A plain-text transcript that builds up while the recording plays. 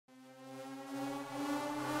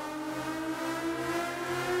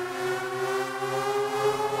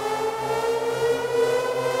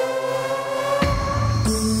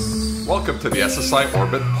Welcome to the SSI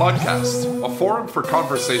Orbit podcast, a forum for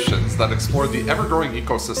conversations that explore the ever-growing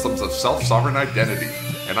ecosystems of self-sovereign identity.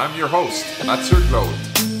 And I'm your host, Mathieu Claude.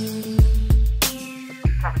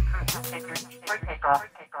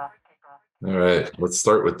 All right, let's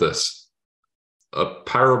start with this. A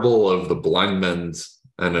parable of the blind men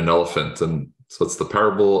and an elephant. And so it's the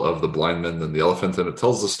parable of the blind men and the elephant, and it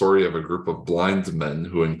tells the story of a group of blind men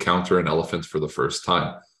who encounter an elephant for the first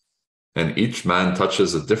time. And each man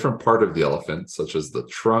touches a different part of the elephant, such as the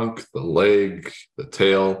trunk, the leg, the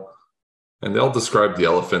tail, and they all describe the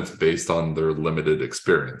elephant based on their limited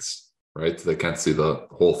experience, right? They can't see the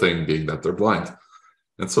whole thing, being that they're blind.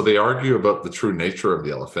 And so they argue about the true nature of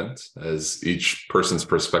the elephant, as each person's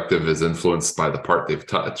perspective is influenced by the part they've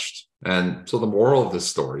touched. And so the moral of this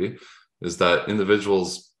story is that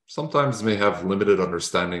individuals sometimes may have limited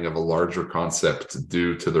understanding of a larger concept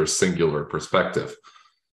due to their singular perspective.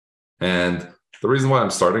 And the reason why I'm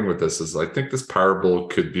starting with this is I think this parable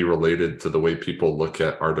could be related to the way people look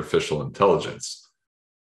at artificial intelligence.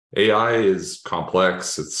 AI is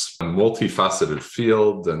complex, it's a multifaceted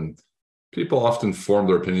field, and people often form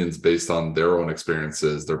their opinions based on their own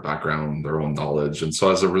experiences, their background, their own knowledge. And so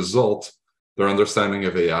as a result, their understanding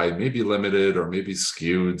of AI may be limited or maybe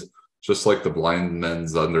skewed, just like the blind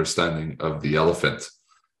men's understanding of the elephant.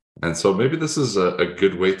 And so maybe this is a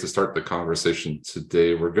good way to start the conversation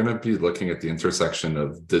today. We're going to be looking at the intersection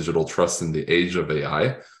of digital trust in the age of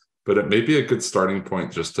AI, but it may be a good starting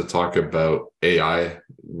point just to talk about AI,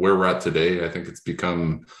 where we're at today. I think it's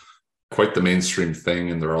become quite the mainstream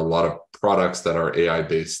thing, and there are a lot of products that are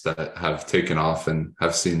AI-based that have taken off and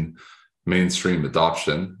have seen mainstream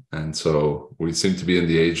adoption. And so we seem to be in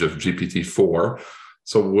the age of GPT-4.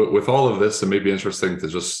 So with all of this, it may be interesting to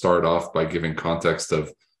just start off by giving context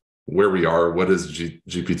of where we are, what is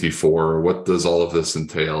GPT-4, what does all of this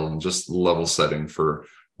entail, and just level setting for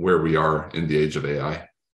where we are in the age of AI.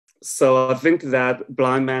 So I think that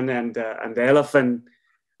blind man and the elephant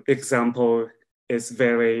example is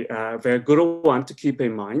very good one to keep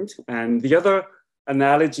in mind. And the other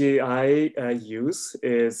analogy I use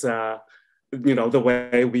is, the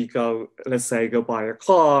way we go, let's say, go buy a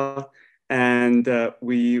car, and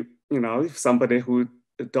if somebody who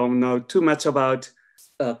don't know too much about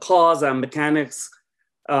cars and mechanics,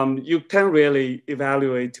 you can't really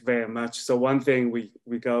evaluate very much. So one thing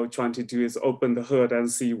we go trying to do is open the hood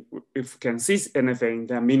and see if we can see anything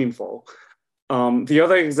that meaningful. The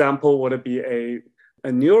other example would be a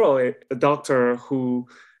doctor who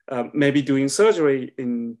may be doing surgery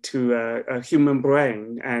into a human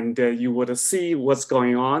brain, and you would see what's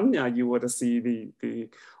going on. You would see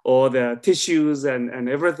all the tissues and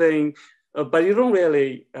everything. But you don't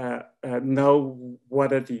really know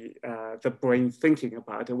what are the brain thinking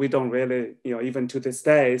about. We don't really, even to this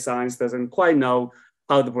day, science doesn't quite know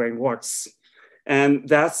how the brain works. And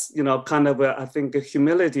that's, kind of, I think, a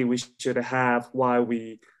humility we should have while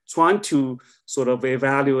we trying to sort of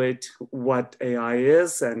evaluate what AI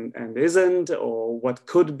is and isn't, or what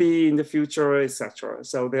could be in the future, etc.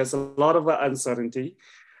 So there's a lot of uncertainty.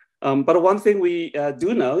 But one thing we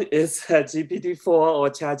do know is GPT-4 or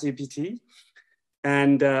ChatGPT.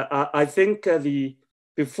 And I think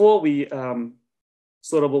before we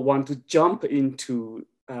sort of want to jump into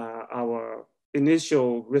our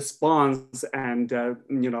initial response and,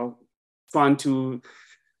 trying to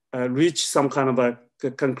reach some kind of a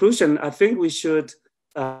conclusion, I think we should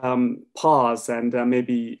pause and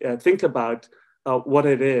maybe think about what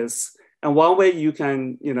it is. And one way you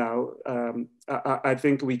can, I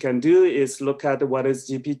think we can do is look at what is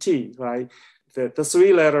GPT, right? The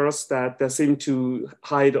three letters that seem to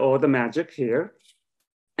hide all the magic here.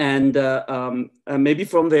 And maybe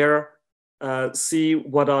from there, see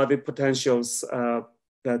what are the potentials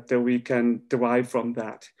that we can derive from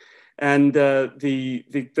that. And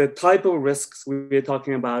the type of risks we're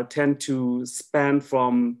talking about tend to span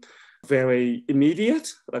from very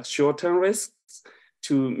immediate, like short-term risks,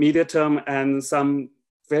 to medium-term, and some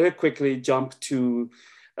very quickly jump to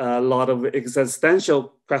a lot of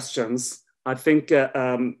existential questions. I think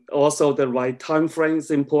also the right time frame is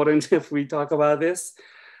important if we talk about this.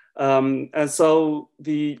 And so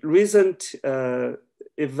the recent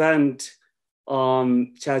event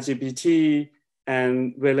on ChatGPT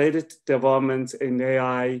and related developments in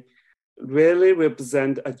AI really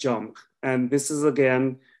represent a jump. And this is,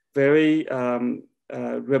 again, very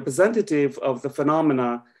representative of the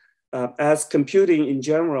phenomena as computing in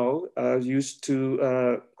general used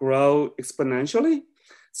to grow exponentially.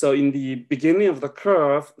 So in the beginning of the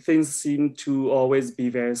curve, things seem to always be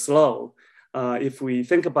very slow. If we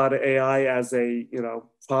think about AI as a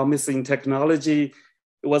promising technology,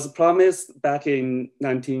 it was promised back in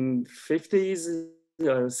 1950s,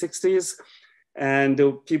 60s, and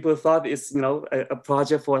people thought it's a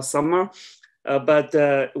project for a summer,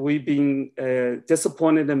 but we've been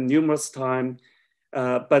disappointed them numerous times.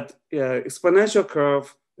 But exponential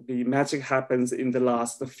curve, the magic happens in the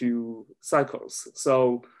last few cycles.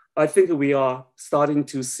 So I think we are starting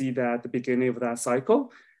to see that the beginning of that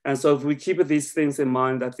cycle. And so if we keep these things in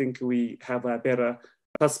mind, I think we have a better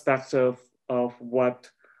perspective of what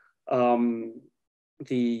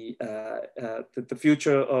the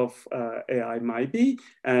future of AI might be,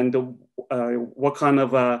 and what kind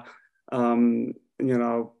of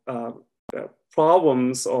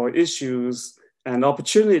problems or issues and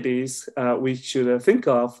opportunities we should think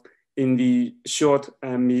of in the short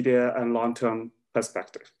and medium and long-term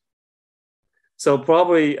perspective. So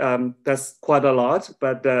probably that's quite a lot,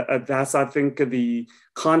 but that's, I think, the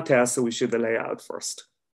context we should lay out first.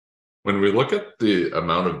 When we look at the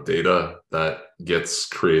amount of data that gets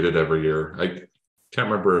created every year, I can't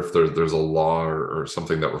remember if there's a law or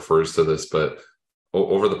something that refers to this, but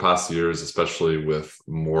over the past years, especially with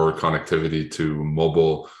more connectivity to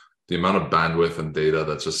mobile, the amount of bandwidth and data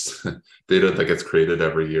that's just data that gets created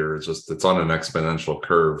every year is just, it's on an exponential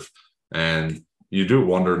curve. And you do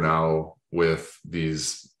wonder now with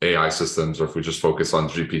these AI systems, or if we just focus on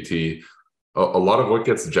GPT, a lot of what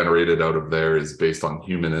gets generated out of there is based on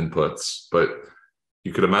human inputs. But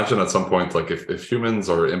you could imagine at some point, like if humans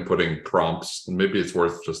are inputting prompts, maybe it's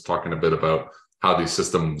worth just talking a bit about how these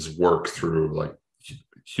systems work through like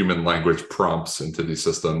human language prompts into these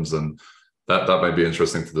systems. And that might be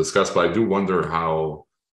interesting to discuss. But I do wonder how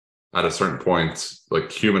at a certain point,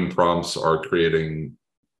 like human prompts are creating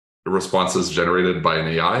responses generated by an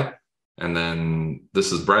AI. And then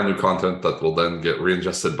this is brand new content that will then get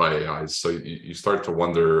re-ingested by AIs. So you start to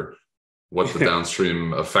wonder what the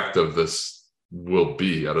downstream effect of this will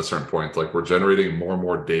be at a certain point. Like we're generating more and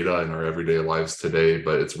more data in our everyday lives today,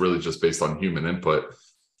 but it's really just based on human input.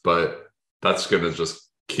 But that's going to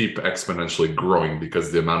just keep exponentially growing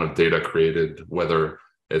because the amount of data created, whether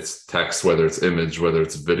it's text, whether it's image, whether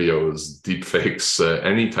it's videos, deep fakes,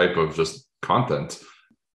 any type of just content,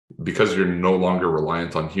 because you're no longer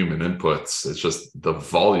reliant on human inputs, it's just the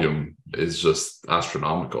volume is just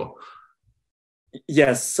astronomical.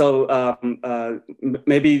 Yes, so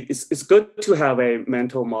maybe it's good to have a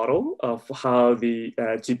mental model of how the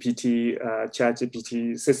ChatGPT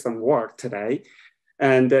system work today.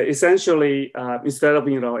 And essentially, instead of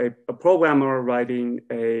a programmer writing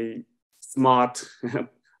a smart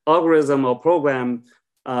algorithm or program,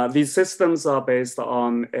 these systems are based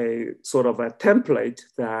on a sort of a template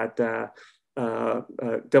that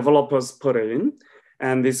developers put in,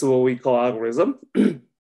 and this is what we call algorithm.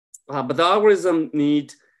 But the algorithm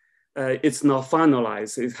it's not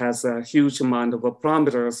finalized. It has a huge amount of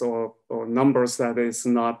parameters or numbers that is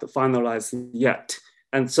not finalized yet.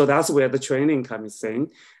 And so that's where the training comes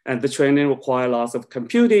in. And the training requires lots of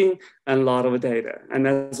computing and a lot of data. And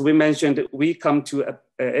as we mentioned, we come to an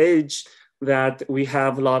age that we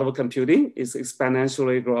have a lot of computing, is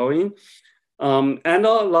exponentially growing, and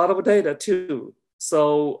a lot of data too.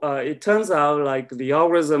 So it turns out like the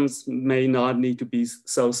algorithms may not need to be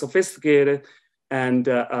so sophisticated, and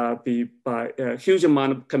by a huge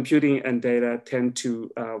amount of computing and data tend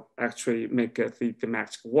to actually make the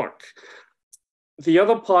magic work. The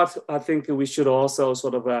other part I think we should also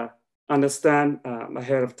sort of understand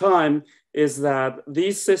ahead of time is that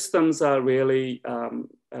these systems are really,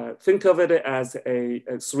 think of it as a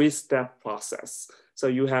three-step process. So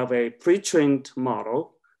you have a pre-trained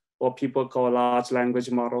model, or people call a large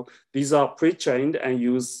language model. These are pre-trained and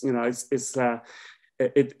use,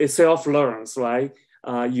 it self-learns, right?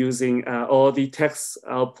 Using all the text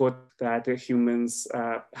output that humans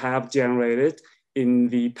have generated in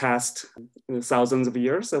the past thousands of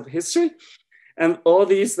years of history. And all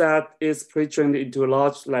these that is pre-trained into a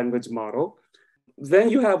large language model. Then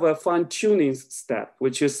you have a fine-tuning step,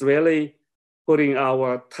 which is really putting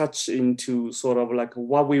our touch into sort of like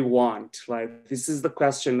what we want, right? This is the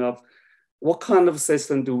question of what kind of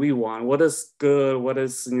system do we want? What is good? What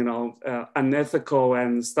is, unethical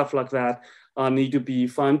and stuff like that need to be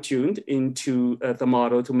fine-tuned into the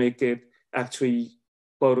model to make it actually,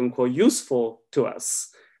 quote unquote, useful to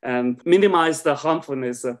us and minimize the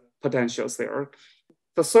harmfulness potentials there.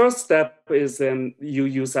 The third step is then you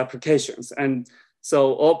use applications. And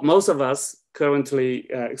so most of us currently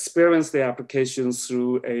experience the applications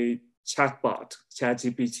through a chatbot.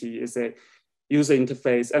 ChatGPT is a user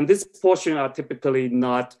interface. And this portion are typically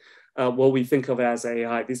not what we think of as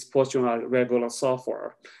AI. This portion are regular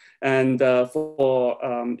software. And for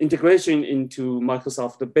integration into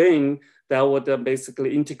Microsoft Bing, that would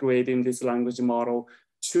basically integrate in this language model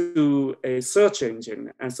to a search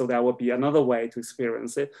engine. And so that would be another way to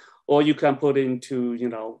experience it. Or you can put into,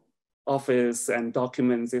 Office and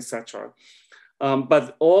documents, etc.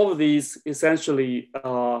 But all of these essentially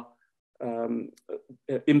are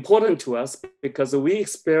important to us because we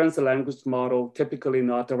experience the language model typically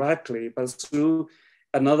not directly, but through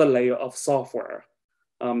another layer of software.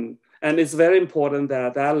 And it's very important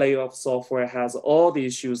that that layer of software has all the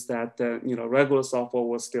issues that regular software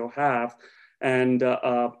will still have, and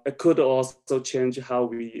it could also change how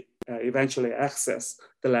we eventually access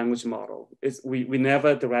the language model. We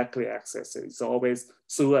never directly access it. It's always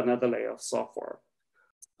through another layer of software.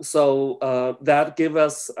 So that gives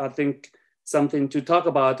us, I think, something to talk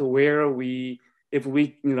about where if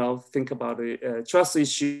we think about the trust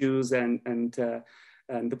issues and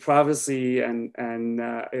the privacy and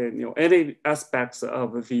any aspects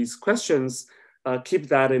of these questions, keep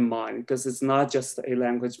that in mind, because it's not just a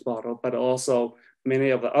language model, but also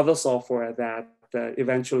many of the other software that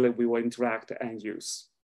eventually we will interact and use.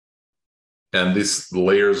 And these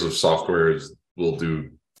layers of software will do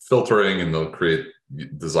filtering, and they'll create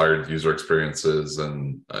desired user experiences,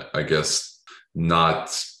 and I guess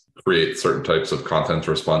not create certain types of content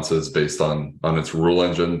responses based on its rule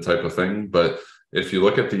engine type of thing. But if you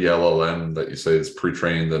look at the LLM that you say is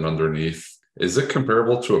pre-trained and underneath, is it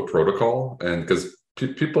comparable to a protocol? And because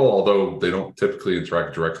people, although they don't typically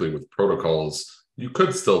interact directly with protocols, you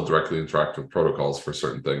could still directly interact with protocols for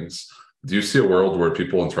certain things. Do you see a world where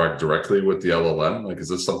people interact directly with the LLM? Like, is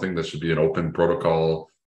this something that should be an open protocol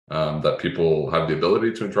that people have the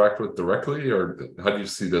ability to interact with directly? Or how do you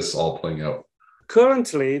see this all playing out?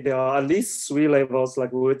 Currently, there are at least 3 levels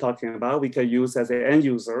like we were talking about we can use as an end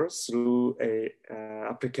user through a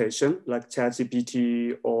application like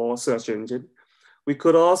ChatGPT or search engine. We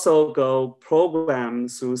could also go program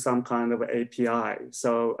through some kind of API.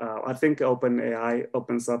 So I think OpenAI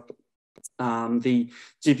opens up the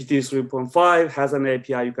GPT 3.5 has an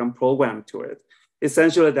API you can program to it.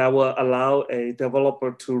 Essentially, that will allow a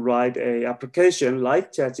developer to write an application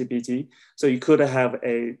like ChatGPT. So you could have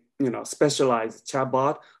a specialized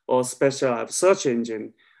chatbot or specialized search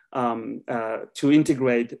engine to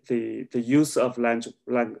integrate the use of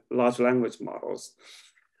large language models.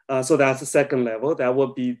 So that's the second level. That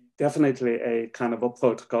would be definitely a kind of a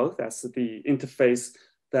protocol. That's the interface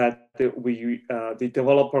that the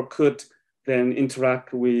developer could then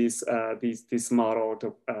interact with this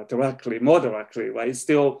model more directly, right? It's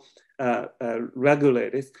still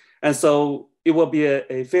regulated. And so it will be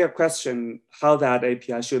a fair question how that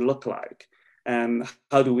API should look like and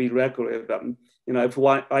how do we regulate them. If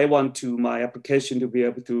I want my application to be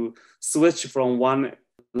able to switch from one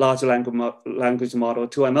large language model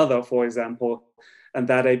to another, for example, and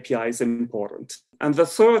that API is important. And the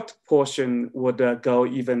third portion would go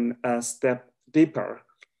even a step deeper.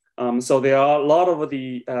 So there are a lot of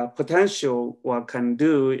the potential one can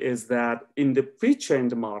do is that in the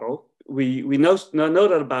pre-trained model, we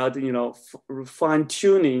noted about fine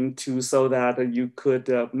tuning so that you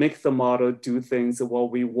could make the model do things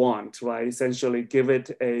what we want, right? Essentially, give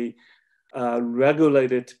it a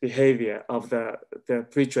regulated behavior of the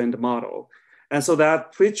pre-trained model, and so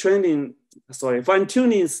that fine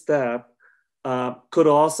tuning step could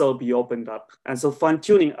also be opened up. And so fine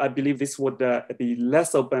tuning, I believe this would be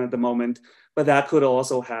less open at the moment, but that could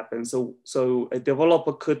also happen. So a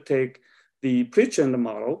developer could take the pre-trained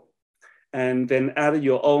model and then add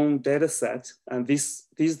your own data set. And these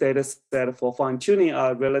data set for fine tuning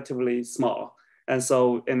are relatively small. And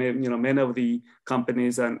so many of the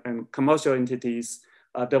companies and commercial entities,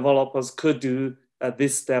 developers could do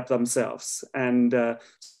this step themselves. And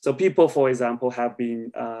so people, for example, have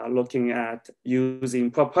been looking at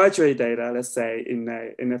using proprietary data, let's say in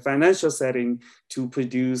a financial setting, to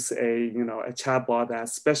produce a chatbot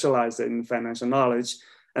that's specialized in financial knowledge.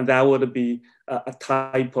 And that would be a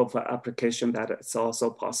type of application that is also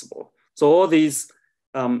possible. So all these,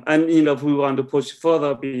 and if we want to push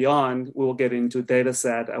further beyond, we'll get into data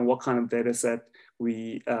set and what kind of data set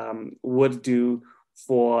we would do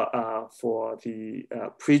for the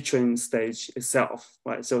pre-trained stage itself,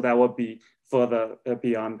 right? So that would be further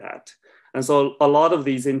beyond that. And so a lot of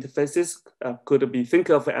these interfaces could be think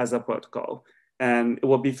of as a protocol. And it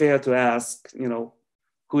would be fair to ask,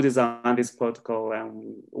 who designed this protocol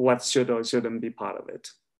and what should or shouldn't be part of it.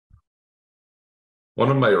 One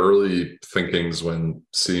of my early thinkings when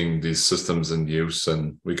seeing these systems in use,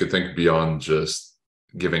 and we could think beyond just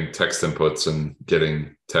giving text inputs and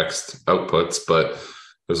getting text outputs, but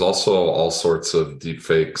there's also all sorts of deep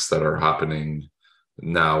fakes that are happening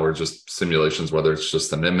now are just simulations, whether it's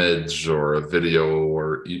just an image or a video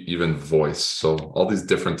or even voice. So all these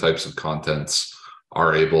different types of contents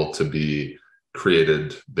are able to be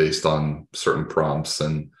created based on certain prompts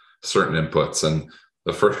and certain inputs. And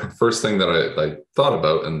the first thing that I thought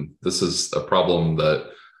about, and this is a problem that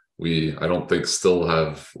I don't think still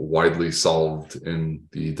have widely solved in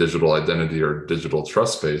the digital identity or digital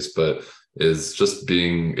trust space, but is just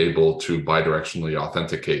being able to bidirectionally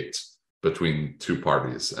authenticate between two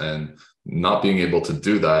parties. And not being able to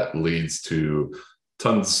do that leads to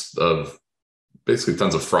basically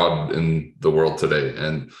tons of fraud in the world today.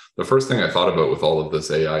 And the first thing I thought about with all of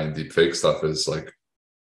this AI and deepfake stuff is like,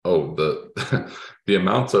 oh, the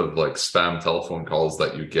amount of like spam telephone calls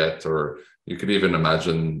that you get, or you could even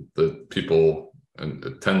imagine the people, and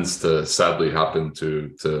it tends to sadly happen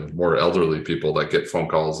to more elderly people that get phone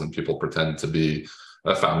calls and people pretend to be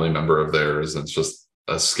a family member of theirs. And it's just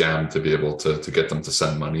a scam to be able to get them to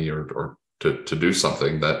send money or to do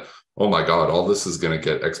something that, oh my God, all this is going to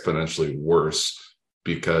get exponentially worse,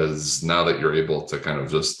 because now that you're able to kind of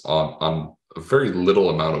just on a very little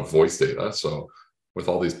amount of voice data. So with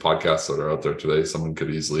all these podcasts that are out there today, someone could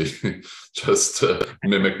easily just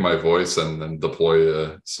mimic my voice and then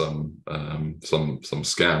deploy some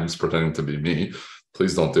scams pretending to be me.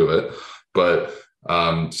 Please don't do it. But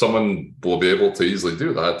someone will be able to easily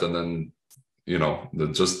do that. And then,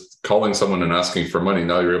 just calling someone and asking for money,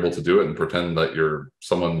 now you're able to do it and pretend that you're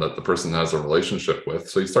someone that the person has a relationship with.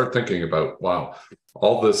 So you start thinking about, wow,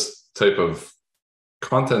 all this type of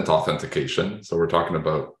content authentication. So we're talking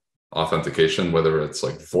about authentication, whether it's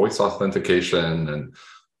like voice authentication, and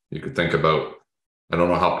you could think about, I don't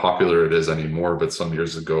know how popular it is anymore, but some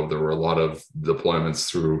years ago, there were a lot of deployments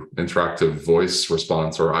through interactive voice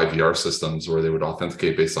response or IVR systems where they would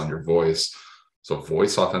authenticate based on your voice. So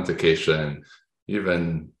voice authentication,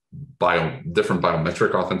 even different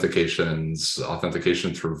biometric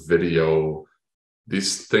authentication through video,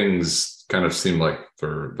 these things kind of seem like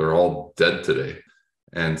they're all dead today.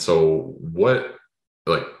 And so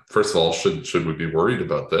first of all, should we be worried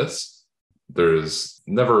about this? There's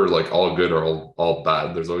never like all good or all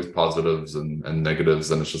bad. There's always positives and negatives,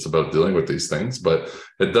 and it's just about dealing with these things. But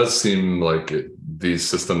it does seem like these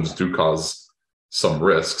systems do cause some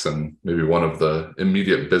risks, and maybe one of the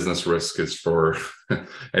immediate business risks is for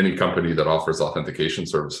any company that offers authentication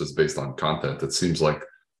services based on content. It seems like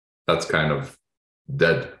that's kind of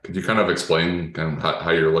dead. Could you kind of explain kind of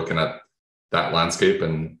how you're looking at that landscape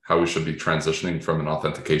and how we should be transitioning from an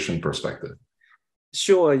authentication perspective?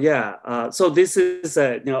 Sure, yeah. So this is,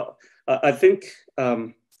 I think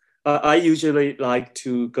I usually like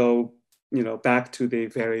to go, back to the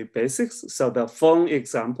very basics. So the phone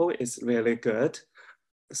example is really good.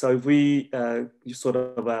 So if we sort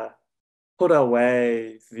of put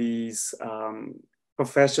away these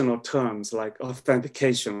professional terms like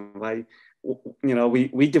authentication, right?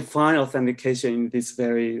 We define authentication in this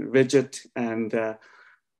very rigid and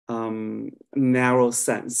narrow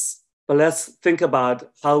sense. But let's think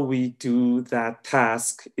about how we do that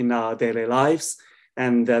task in our daily lives.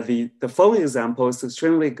 And the phone example is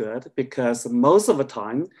extremely good because most of the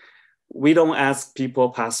time, we don't ask people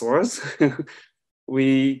passwords.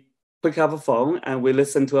 We pick up a phone and we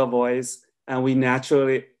listen to a voice, and we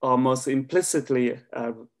naturally, almost implicitly,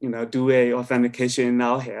 do a authentication in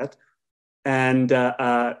our head. And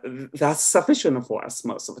that's sufficient for us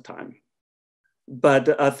most of the time.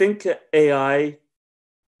 But I think AI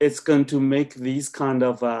is going to make these kind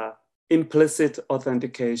of implicit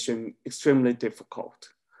authentication extremely difficult.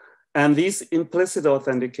 And this implicit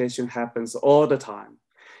authentication happens all the time.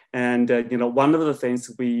 And one of the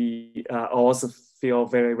things we also feel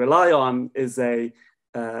very rely on is a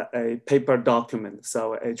paper document,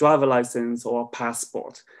 so a driver license or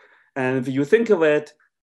passport. And if you think of it,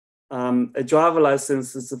 a driver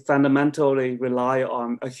license is fundamentally rely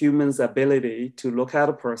on a human's ability to look at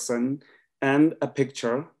a person and a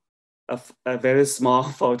picture, a very small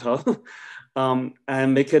photo,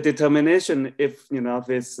 and make a determination if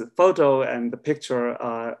this photo and the picture,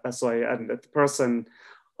 and the person,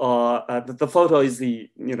 or the photo is the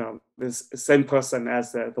same person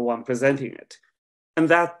as the one presenting it. And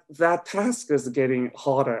that task is getting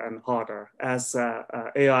harder and harder as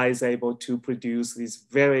AI is able to produce these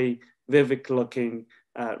very vivid looking,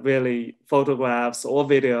 really photographs or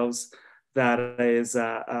videos that is,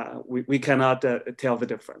 we cannot tell the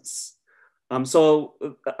difference. So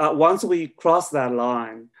once we cross that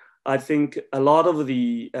line, I think a lot of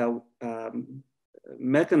the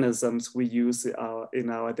mechanisms we use in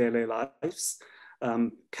our daily lives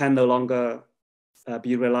can no longer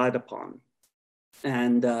be relied upon.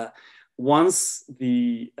 And once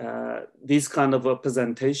these kind of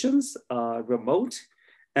presentations are remote,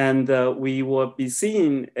 and we will be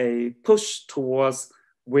seeing a push towards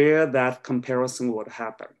where that comparison would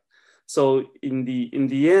happen. So in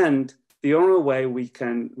the end, the only way we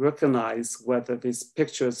can recognize whether this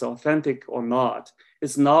picture is authentic or not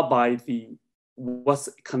is not by what's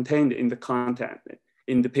contained in the content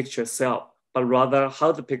in the picture itself, but rather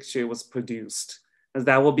how the picture was produced. And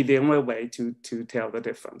that will be the only way to tell the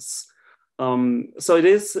difference. So it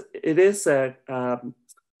is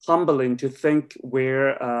humbling to think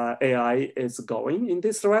where AI is going in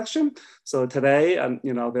this direction. So today,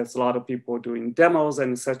 there's a lot of people doing demos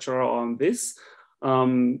and etc. on this.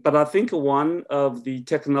 But I think one of the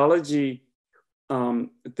technology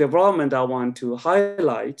development I want to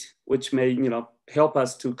highlight, which may help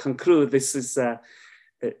us to conclude this is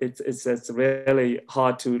it's really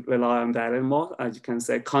hard to rely on that anymore. As you can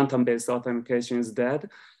say, content-based authentication is dead,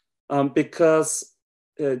 because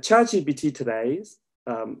ChatGPT today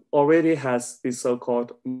already has this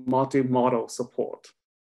so-called multi-model support.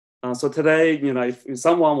 So today, if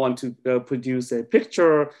someone wants to produce a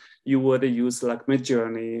picture, you would use like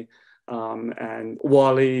Midjourney and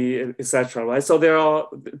Wall-E, etc. Right? So there are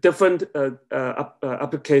different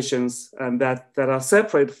applications that are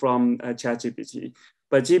separate from ChatGPT.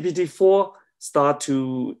 But GPT-4 start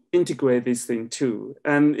to integrate this thing too.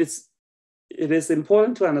 And it is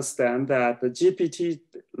important to understand that the GPT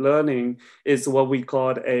learning is what we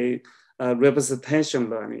call a representation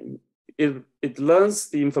learning. It learns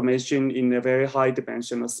the information in a very high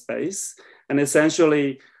dimensional space, and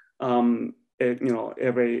essentially,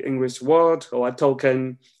 every English word or a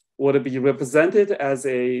token would be represented as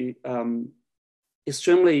a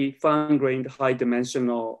extremely fine-grained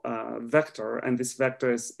high-dimensional vector, and this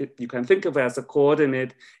vector you can think of it as a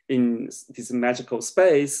coordinate in this magical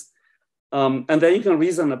space, and then you can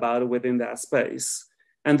reason about it within that space.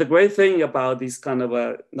 And the great thing about this kind of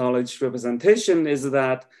a knowledge representation is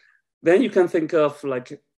that then you can think of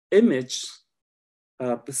like image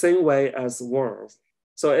the same way as words.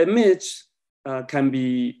 So image can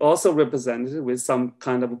be also represented with some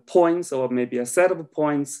kind of points or maybe a set of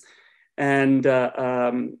points. And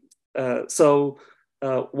so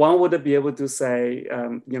one would be able to say,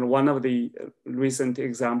 one of the recent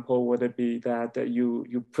example would be that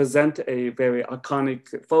you present a very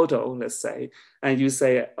iconic photo, let's say, and you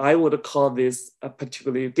say, I would call this a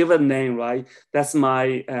particularly given name, right? That's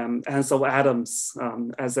my Ansel Adams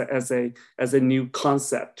as a new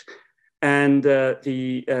concept. And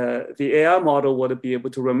the AI model would be able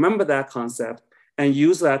to remember that concept and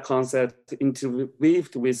use that concept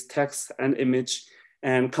interweaved with text and image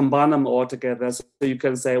and combine them all together. So you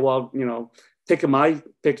can say, well, take my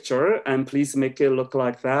picture and please make it look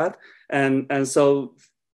like that. And so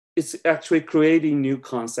it's actually creating new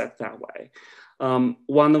concept that way.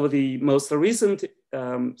 One of the most recent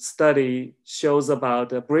study shows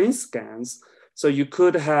about brain scans. So you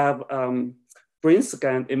could have brain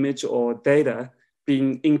scan image or data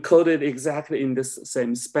being encoded exactly in this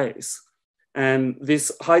same space. And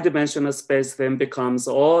this high dimensional space then becomes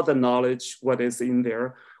all the knowledge, what is in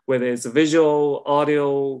there, whether it's visual,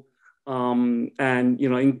 audio, and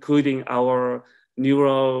including our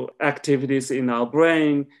neural activities in our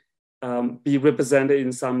brain, be represented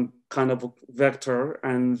in some kind of vector,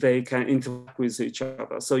 and they can interact with each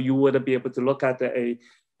other. So you would be able to look at a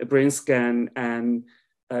brain scan and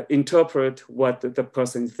interpret what the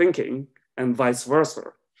person is thinking, and vice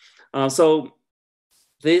versa. So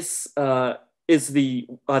this is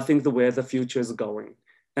I think, the way the future is going.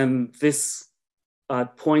 And this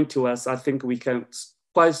point to us, I think we can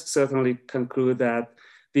quite certainly conclude that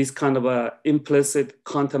this kind of implicit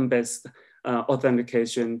content-based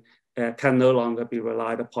authentication can no longer be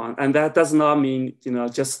relied upon. And that does not mean,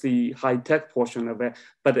 just the high-tech portion of it,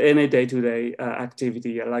 but any day-to-day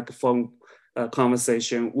activity like a phone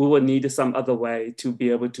conversation, we will need some other way to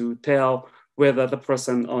be able to tell whether the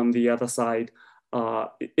person on the other side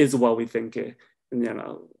is what we think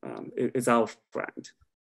is our friend.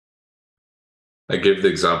 I gave the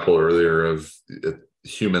example earlier of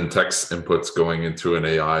human text inputs going into an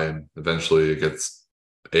AI, and eventually it gets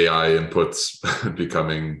AI inputs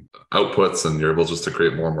becoming outputs, and you're able just to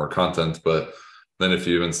create more and more content. But then if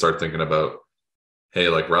you even start thinking about, hey,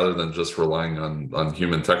 like rather than just relying on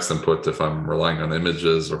human text input, if I'm relying on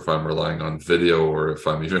images, or if I'm relying on video, or if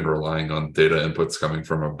I'm even relying on data inputs coming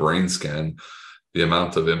from a brain scan, the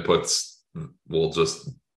amount of inputs will just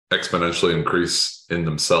exponentially increase in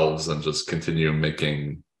themselves and just continue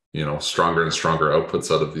making, stronger and stronger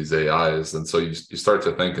outputs out of these AIs. And so you start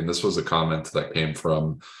to think, and this was a comment that came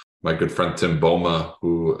from my good friend Tim Boma,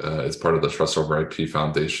 who is part of the Trust Over IP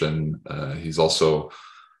Foundation. He's also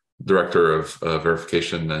director of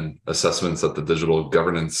verification and assessments at the Digital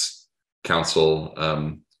Governance Council,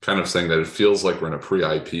 kind of saying that it feels like we're in a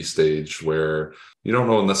pre-IP stage where you don't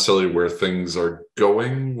know necessarily where things are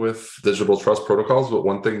going with digital trust protocols, but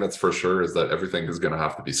one thing that's for sure is that everything is going to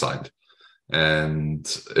have to be signed. And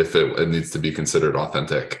if it needs to be considered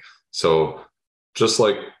authentic. So just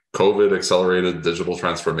like COVID accelerated digital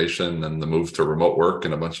transformation and the move to remote work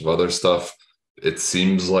and a bunch of other stuff, it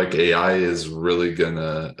seems like AI is really going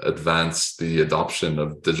to advance the adoption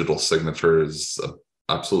of digital signatures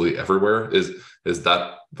absolutely everywhere. Is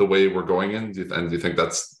that the way we're going in? And do you think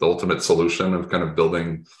that's the ultimate solution of kind of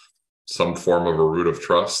building some form of a root of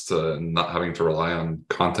trust and not having to rely on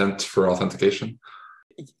content for authentication?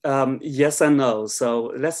 Yes and no.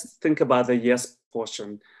 So let's think about the yes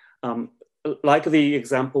portion. Like the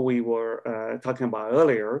example we were talking about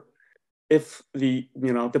earlier, if the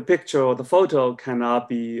picture or the photo cannot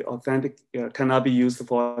be cannot be used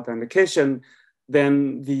for authentication,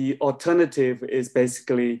 then the alternative is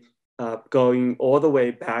basically going all the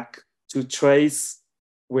way back to trace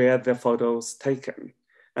where the photo's taken.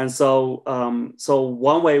 And so, so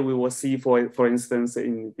one way we will see, for instance,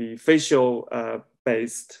 in the facial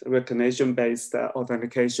based recognition based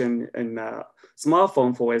authentication in a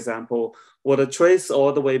smartphone, for example, will trace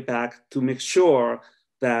all the way back to make sure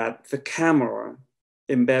that the camera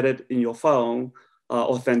embedded in your phone are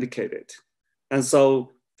authenticated. And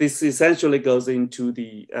so this essentially goes into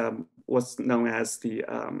the what's known as the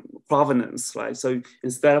provenance, right? So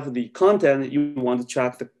instead of the content, you want to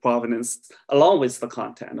track the provenance along with the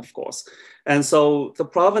content, of course. And so the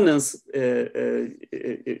provenance, if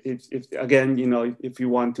again, if you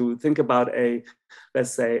want to think about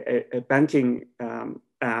let's say a banking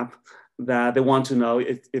app that they want to know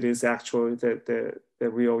it is actually the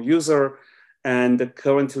real user. And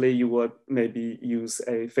currently you would maybe use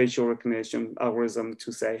a facial recognition algorithm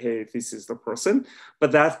to say, hey, this is the person.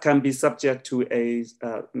 But that can be subject to a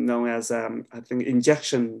known as, I think,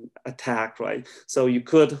 injection attack, right? So you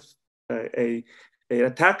could, a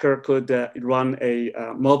attacker could run a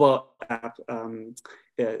mobile app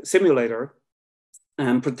simulator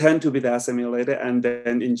and pretend to be that simulator and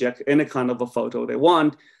then inject any kind of a photo they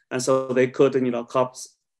want. And so they could,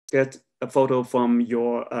 get a photo from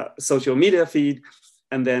your social media feed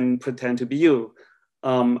and then pretend to be you.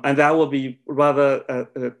 And that will be rather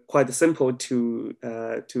quite simple to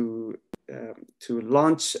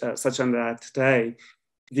launch such an app today.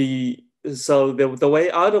 So the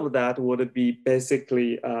way out of that would be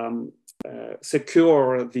basically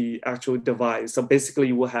secure the actual device. So basically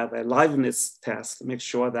you will have a liveness test to make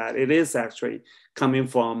sure that it is actually coming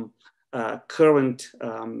from current,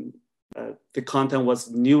 the content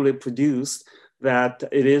was newly produced, that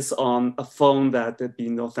it is on a phone that has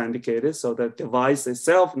been authenticated. So the device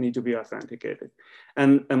itself need to be authenticated.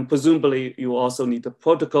 And presumably you also need the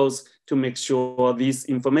protocols to make sure this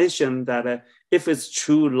information that if it's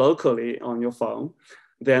true locally on your phone,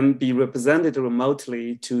 then be represented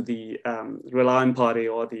remotely to the relying party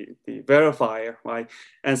or the verifier, right?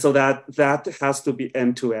 And so that has to be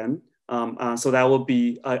end-to-end. So that will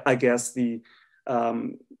be, I guess, the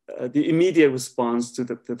immediate response to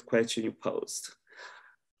the question you posed.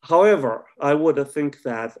 However, I would think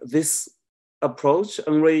that this approach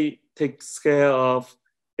only takes care of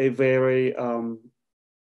a very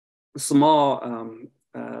small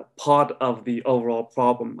part of the overall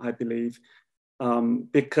problem, I believe,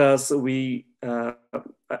 because we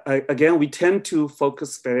tend to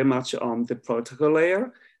focus very much on the protocol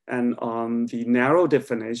layer and on the narrow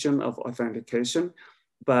definition of authentication.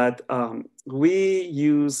 But we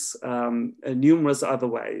use numerous other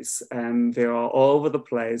ways, and they are all over the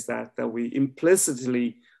place that we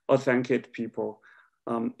implicitly authenticate people.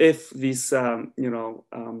 If these,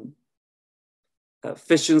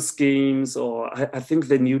 phishing schemes, or I think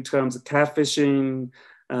the new terms, catfishing,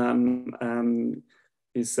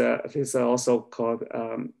 is also called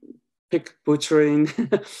pig butchering.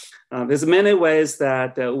 There's many ways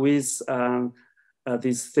that with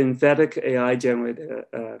this synthetic AI generated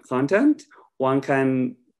content, one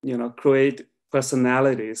can create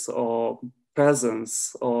personalities or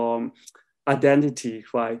presence or identity,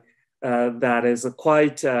 right? That is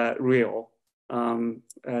quite real.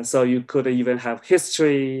 So you could even have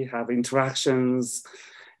history, have interactions.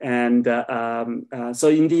 And so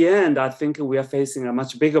in the end, I think we are facing a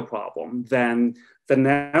much bigger problem than the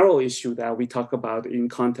narrow issue that we talk about in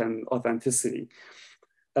content authenticity.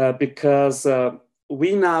 Because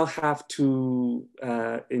we now have to,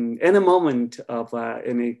 in any moment of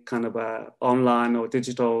any kind of online or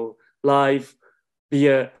digital life,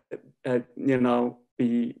 be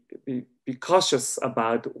cautious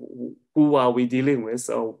about who are we dealing with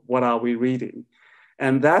or what are we reading.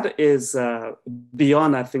 And that is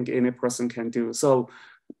beyond, I think, any person can do. So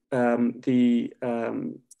the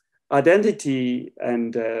identity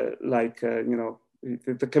and the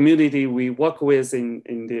community we work with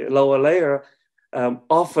in the lower layer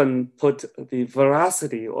often put the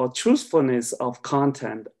veracity or truthfulness of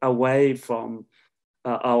content away from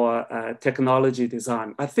our technology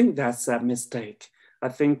design. I think that's a mistake. I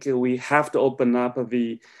think we have to open up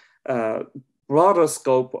the broader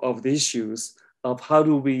scope of the issues of how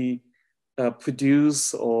do we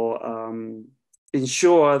produce or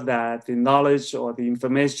ensure that the knowledge or the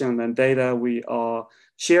information and data we are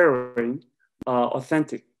sharing are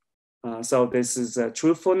authentic. So this is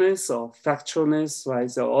truthfulness or factualness, right?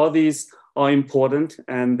 So all these are important,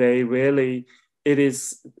 and they really, it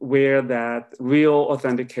is where that real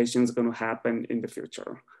authentication is going to happen in the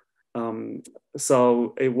future.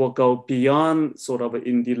 So it will go beyond sort of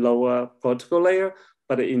in the lower protocol layer,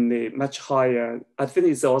 but in the much higher, I think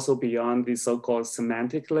it's also beyond the so-called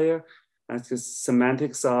semantic layer. Because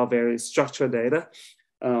semantics are very structured data.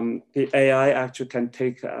 The AI actually can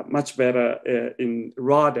take much better in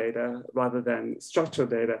raw data rather than structured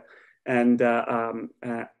data.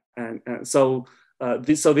 So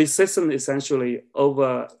this system essentially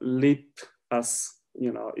overleap us,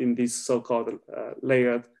 in this so-called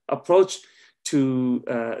layered approach to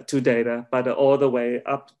data, but all the way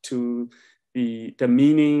up to the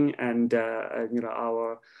meaning and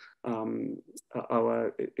our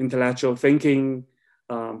intellectual thinking,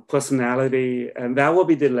 personality, and that will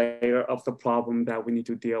be the layer of the problem that we need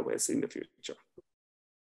to deal with in the future.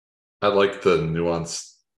 I like the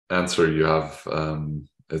nuanced answer you have.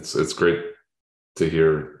 It's great to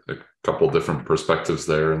hear a couple different perspectives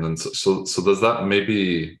there. And then so does that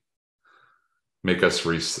maybe make us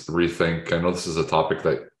rethink? I know this is a topic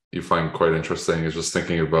that you find quite interesting, is just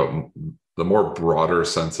thinking about the more broader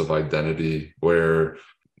sense of identity, where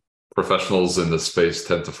professionals in this space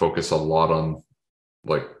tend to focus a lot on,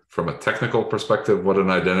 like, from a technical perspective, what an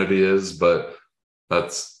identity is, but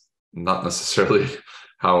that's not necessarily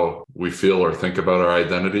how we feel or think about our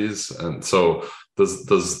identities. And so does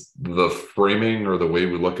the framing or the way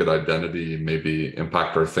we look at identity maybe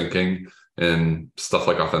impact our thinking in stuff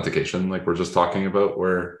like authentication, like we're just talking about,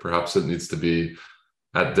 where perhaps it needs to be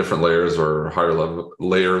at different layers or higher level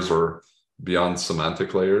layers or beyond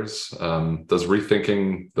semantic layers? Does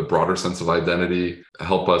rethinking the broader sense of identity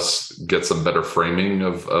help us get some better framing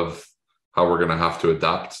of how we're going to have to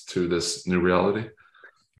adapt to this new reality?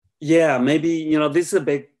 Yeah, maybe, this is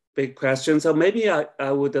a big question. So maybe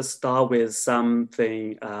I would start with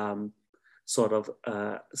something sort of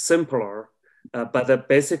simpler, but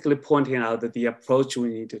basically pointing out that the approach we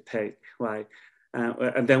need to take, right?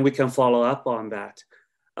 And then we can follow up on that.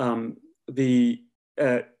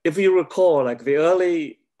 If you recall, like the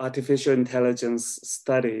early artificial intelligence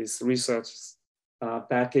studies, research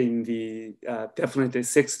back in the definitely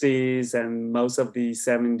 60s and most of the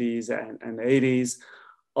 70s and 80s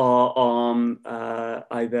are on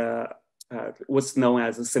either what's known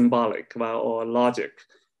as a symbolic or logic.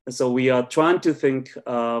 And so we are trying to think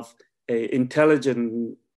of an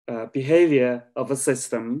intelligent behavior of a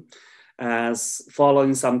system as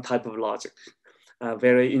following some type of logic. A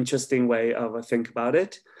very interesting way of think about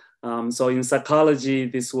it. So in psychology,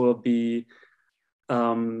 this will be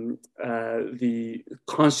the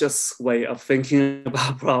conscious way of thinking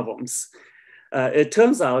about problems. It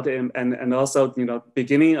turns out, and also,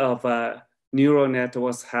 beginning of neural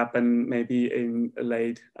networks happened maybe in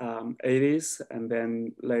late 80s, and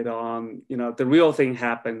then later on, the real thing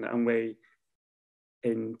happened only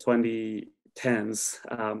in 2010s.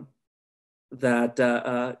 That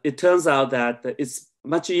it turns out that it's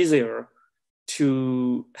much easier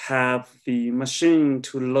to have the machine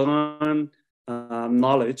to learn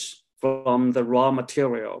knowledge from the raw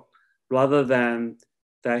material rather than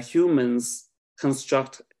that humans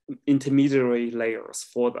construct intermediary layers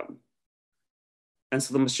for them. And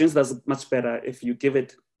so the machine does much better if you give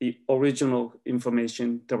it the original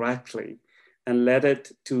information directly and let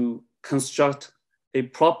it to construct a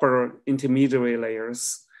proper intermediary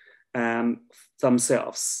layers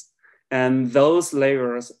themselves. And those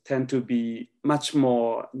layers tend to be much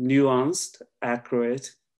more nuanced,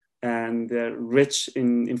 accurate, and rich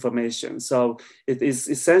in information. So it is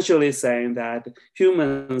essentially saying that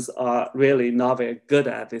humans are really not very good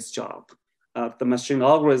at this job. The machine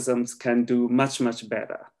algorithms can do much, much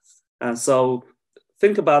better. And so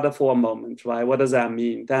think about it for a moment, right? What does that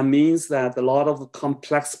mean? That means that a lot of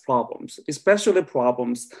complex problems, especially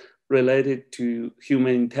problems related to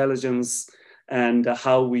human intelligence and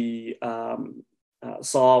how we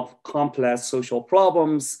solve complex social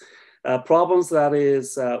problems, problems that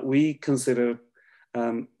is we consider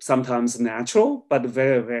sometimes natural, but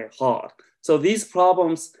very, very hard. So these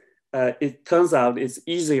problems, it turns out it's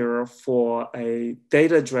easier for a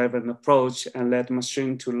data-driven approach and let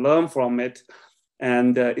machine to learn from it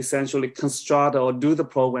and essentially construct or do the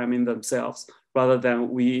programming themselves rather than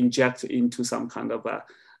we inject into some kind of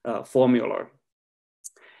a formula.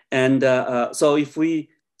 And so if we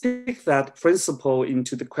take that principle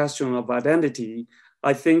into the question of identity,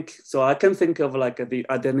 I think, so I can think of like the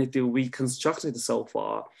identity we constructed so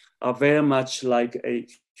far are very much like a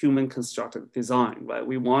human constructed design, right?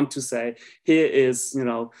 We want to say, here is,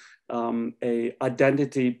 a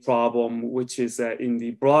identity problem, which is in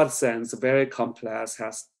the broad sense, very complex,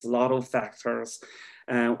 has a lot of factors.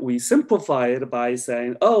 And we simplify it by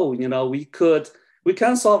saying, oh, we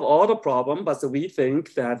can solve all the problem, but we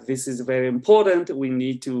think that this is very important. We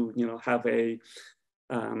need to, have a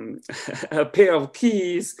pair of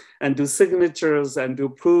keys and do signatures and do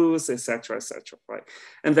proofs, et cetera, right?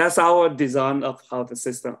 And that's our design of how the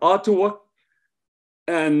system ought to work.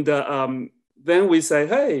 And then we say,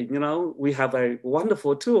 hey, we have a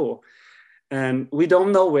wonderful tool. And we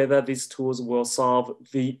don't know whether these tools will solve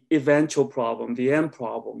the eventual problem, the end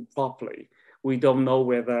problem properly. We don't know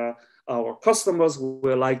whether our customers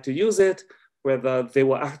will like to use it, whether they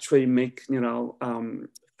will actually make,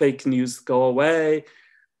 fake news go away.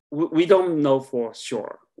 We don't know for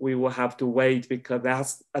sure. We will have to wait because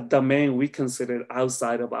that's a domain we consider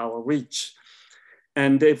outside of our reach.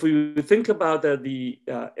 And if we think about the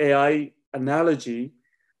AI analogy,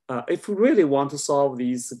 if we really want to solve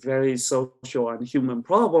these very social and human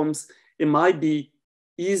problems, it might be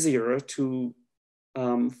easier to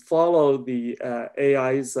follow the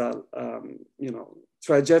AI's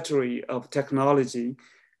trajectory of technology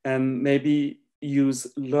and maybe use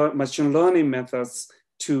machine learning methods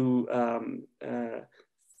to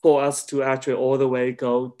for us to actually all the way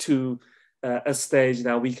go to a stage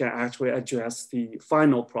that we can actually address the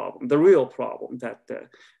final problem, the real problem that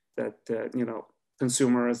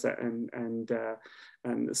consumers and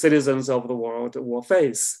citizens of the world will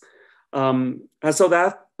face. And so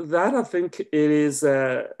that I think it is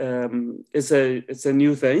it's a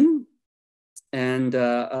new thing, and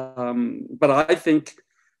but I think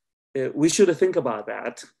we should think about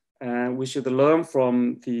that, and we should learn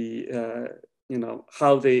from the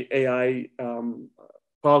how the AI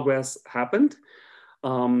progress happened,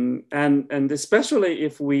 and especially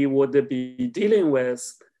if we would be dealing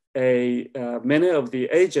with many of the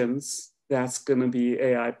agents that's going to be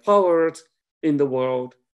AI powered in the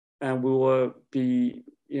world, and we will be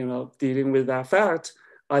dealing with that fact.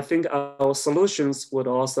 I think our solutions would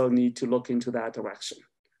also need to look into that direction.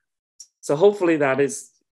 So hopefully that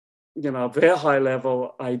is a very high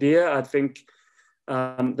level idea. I think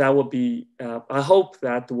that will be. I hope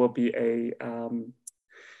that will be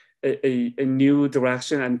a new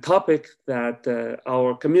direction and topic that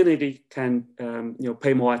our community can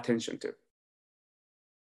pay more attention to.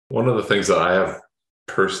 One of the things that I have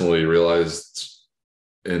personally realized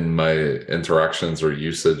in my interactions or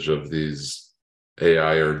usage of these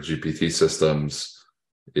AI or GPT systems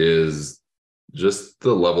is just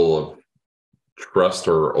the level of trust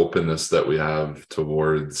or openness that we have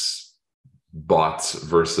towards bots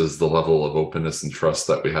versus the level of openness and trust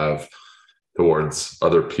that we have towards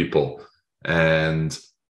other people. And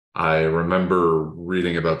I remember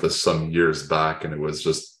reading about this some years back, and it was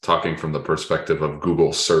just talking from the perspective of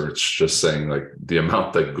Google search, just saying like the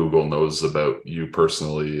amount that Google knows about you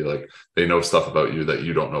personally, like they know stuff about you that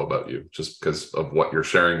you don't know about you, just because of what you're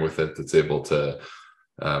sharing with it. It's able to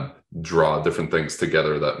draw different things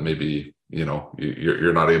together that maybe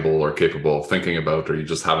you're not able or capable of thinking about, or you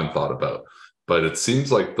just haven't thought about. But it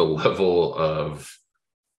seems like the level of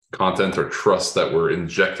content or trust that we're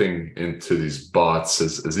injecting into these bots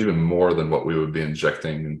is even more than what we would be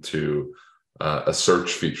injecting into a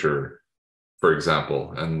search feature, for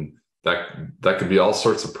example. And that could be all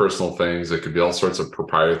sorts of personal things. It could be all sorts of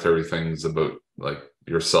proprietary things about like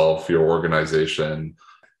yourself, your organization.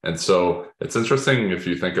 And so it's interesting if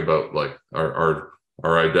you think about like our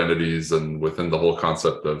identities, and within the whole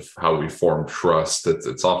concept of how we form trust,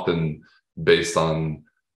 it's often based on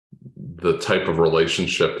the type of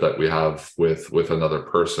relationship that we have with another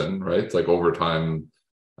person, right? Like over time,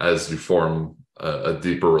 as you form a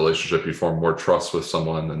deeper relationship, you form more trust with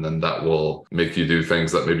someone, and then that will make you do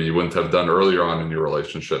things that maybe you wouldn't have done earlier on in your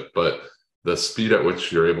relationship. But the speed at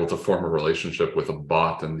which you're able to form a relationship with a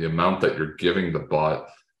bot and the amount that you're giving the bot,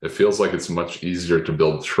 it feels like it's much easier to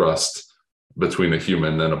build trust between a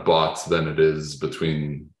human and a bot than it is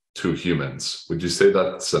between to humans. Would you say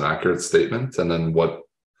that's an accurate statement? And then what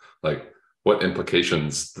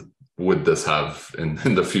implications would this have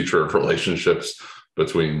in the future of relationships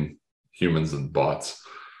between humans and bots?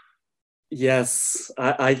 Yes,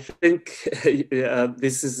 I think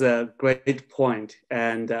this is a great point.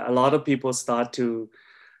 And a lot of people start to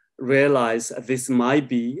realize this might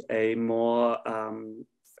be a more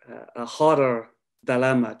a harder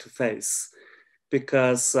dilemma to face,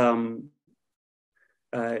 because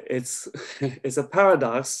it's it's a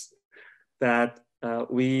paradox that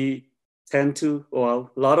we tend to, or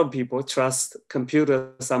a lot of people trust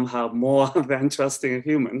computers somehow more than trusting a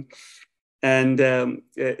human. And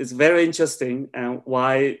it's very interesting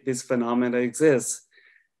why this phenomenon exists.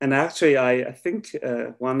 And actually, I think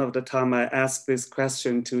one of the time I asked this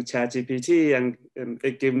question to ChatGPT, and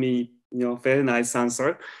it gave me, very nice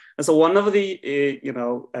answer. And so one of the,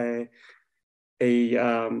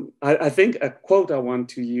 I think a quote I want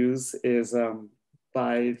to use is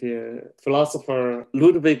by the philosopher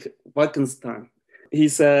Ludwig Wittgenstein. He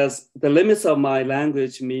says, "The limits of my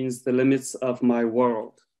language means the limits of my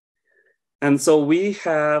world." And so we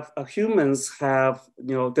humans have,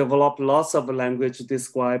 developed lots of language to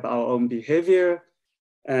describe our own behavior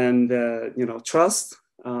and, trust,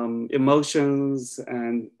 emotions,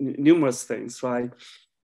 and numerous things, right?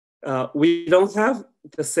 We don't have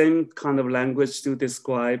the same kind of language to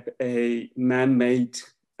describe a man-made,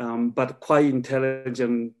 but quite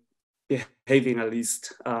intelligent behaving, at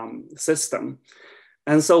least, system.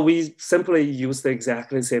 And so we simply use the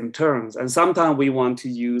exactly same terms. And sometimes we want to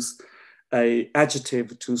use an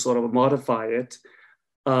adjective to sort of modify it.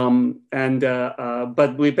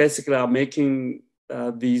 But we basically are making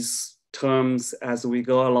these terms as we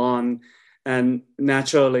go along. And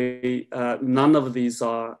naturally, none of these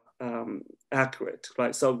are accurate,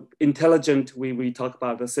 right? So intelligent, we talk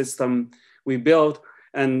about the system we build,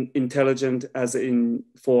 and intelligent as in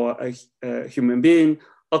for a human being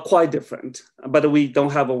are quite different, but we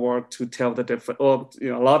don't have a word to tell the difference. Or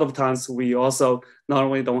a lot of times we also not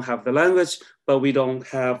only don't have the language, but we don't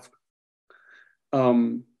have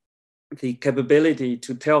the capability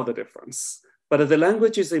to tell the difference. But the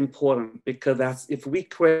language is important, because if we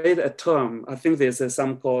create a term, I think there's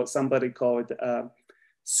somebody called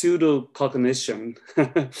pseudo cognition.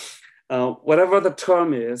 Whatever the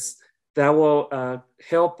term is, that will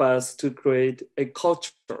help us to create a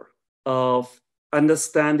culture of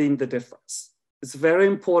understanding the difference. It's very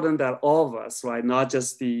important that all of us, right, not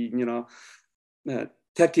just the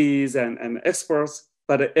techies and experts,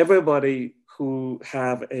 but everybody who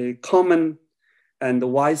have a common and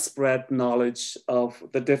widespread knowledge of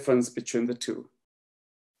the difference between the two.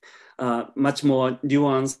 Much more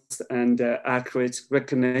nuanced and accurate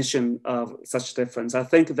recognition of such difference. I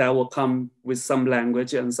think that will come with some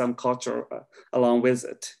language and some culture along with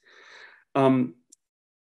it.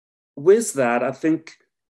 With that, I think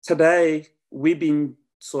today we've been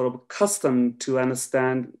sort of accustomed to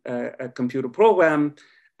understand a computer program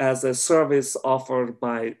as a service offered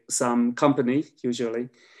by some company, usually,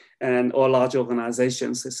 or large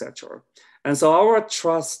organizations, etc. And so our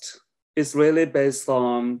trust is really based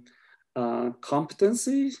on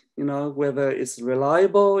competency, whether it's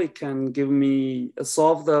reliable, it can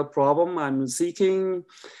solve the problem I'm seeking.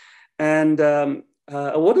 And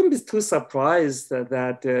I wouldn't be too surprised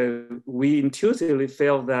that we intuitively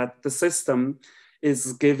feel that the system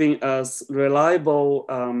is giving us reliable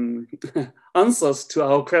answers to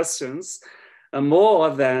our questions, more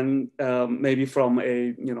than maybe from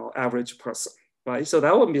a average person, right? So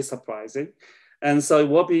that wouldn't be surprising. And so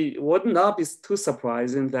it would not be too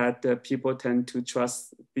surprising that people tend to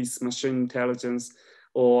trust this machine intelligence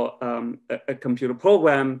or a computer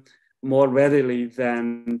program more readily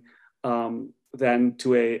than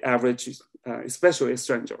to an average, especially a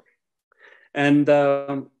stranger. And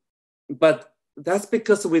but that's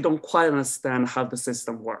because we don't quite understand how the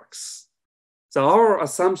system works. So our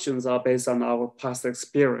assumptions are based on our past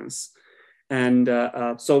experience. And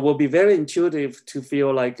so it will be very intuitive to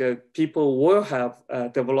feel like people will have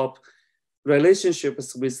developed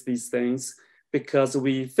relationships with these things, because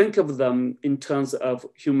we think of them in terms of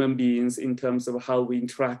human beings, in terms of how we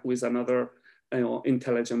interact with another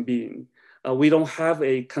intelligent being. We don't have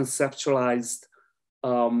a conceptualized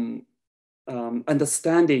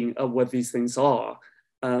understanding of what these things are.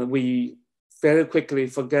 We very quickly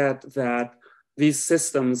forget that these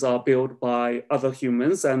systems are built by other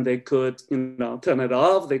humans, and they could, turn it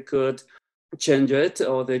off, they could change it,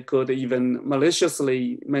 or they could even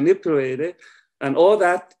maliciously manipulate it. And all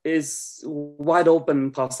that is wide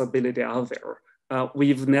open possibility out there.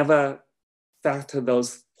 We've never factored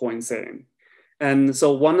those points in. And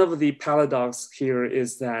so one of the paradox here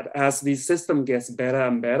is that as the system gets better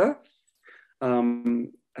and better,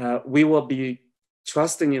 we will be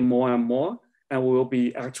trusting it more and more, and we will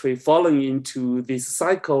be actually falling into this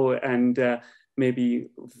cycle and maybe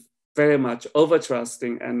very much over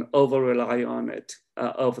trusting and over rely on it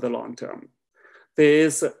over the long term. There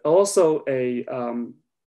is also a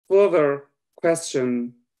further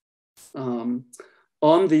question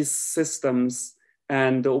on these systems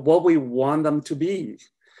and what we want them to be.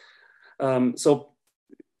 So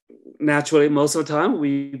naturally, most of the time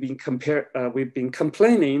we've been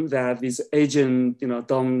complaining that these agents,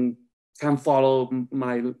 can't follow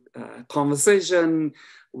my conversation.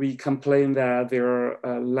 We complain that their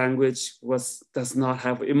language does not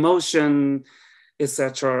have emotion,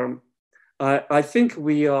 etc. I think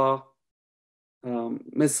we are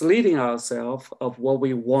misleading ourselves of what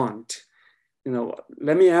we want.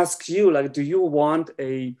 Let me ask you, do you want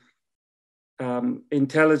a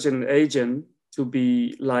intelligent agent to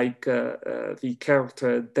be like the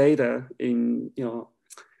character data in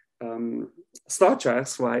Star Trek,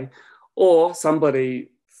 right? Or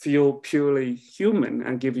somebody feel purely human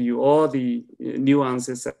and give you all the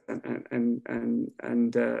nuances and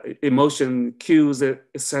emotion cues,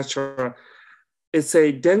 etc. It's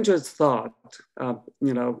a dangerous thought.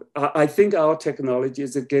 I think our technology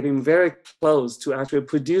is getting very close to actually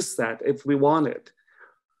produce that if we want it.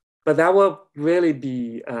 But that will really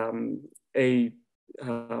be I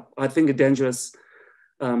think, a dangerous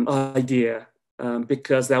idea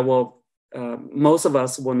because that will, most of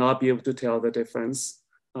us will not be able to tell the difference.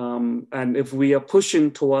 And if we are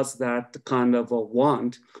pushing towards that kind of a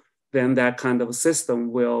want, then that kind of a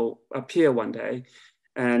system will appear one day.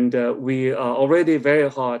 And we are already very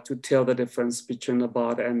hard to tell the difference between a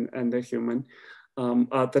bot and the human.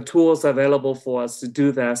 The tools available for us to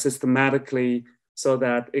do that systematically so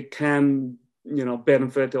that it can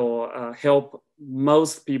benefit or help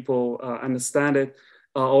most people understand it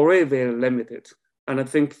are already very limited. And I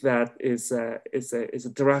think that is a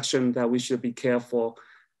direction that we should be careful.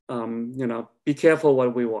 Be careful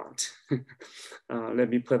what we want. Let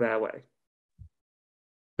me put it that way.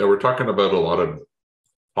 Yeah, we're talking about a lot of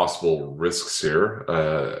possible risks here.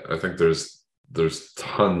 I think there's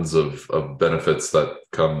tons of benefits that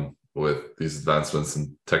come with these advancements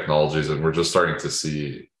in technologies, and we're just starting to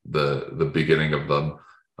see the beginning of them.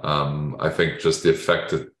 I think just the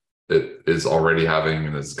effect it is already having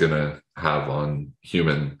and is going to have on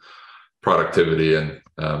human productivity and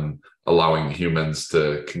allowing humans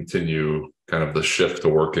to continue kind of the shift to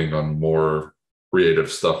working on more creative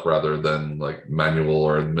stuff rather than like manual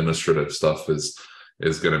or administrative stuff is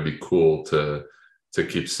going to be cool to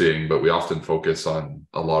keep seeing. But we often focus on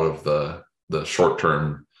a lot of the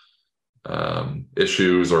short-term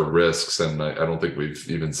issues or risks, and I don't think we've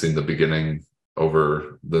even seen the beginning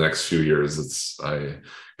over the next few years. I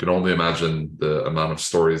can only imagine the amount of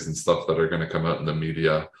stories and stuff that are going to come out in the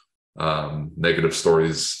media, negative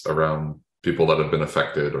stories around people that have been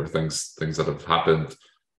affected or things that have happened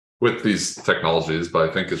with these technologies. But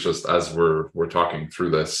I think it's just as we're talking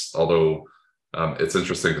through this, although it's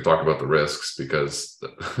interesting to talk about the risks because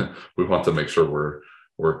we want to make sure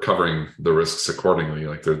we're covering the risks accordingly.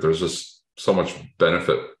 Like there's just so much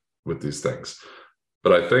benefit with these things.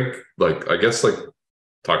 But I think I guess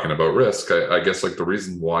talking about risk, I guess the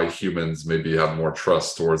reason why humans maybe have more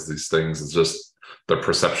trust towards these things is just the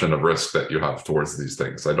perception of risk that you have towards these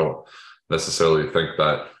things. I don't necessarily think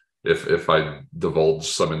that if I divulge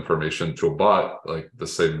some information to a bot, the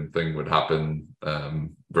same thing would happen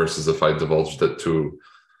versus if I divulged it to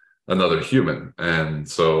another human. And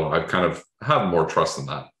so I kind of have more trust in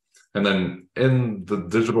that. And then in the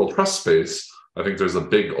digital trust space, I think there's a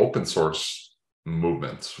big open source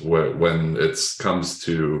movement when it comes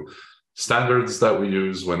to standards that we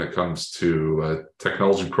use, when it comes to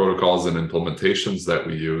technology protocols and implementations that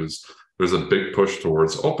we use. There's a big push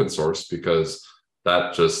towards open source because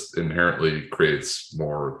that just inherently creates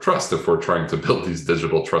more trust. If we're trying to build these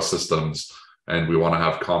digital trust systems and we want to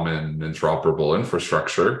have common interoperable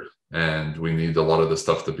infrastructure and we need a lot of the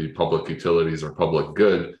stuff to be public utilities or public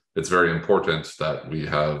good, it's very important that we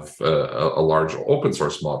have a large open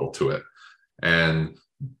source model to it. And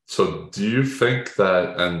so do you think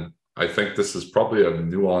that, and I think this is probably a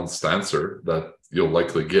nuanced answer that you'll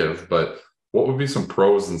likely give, but what would be some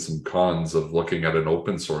pros and some cons of looking at an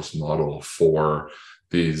open source model for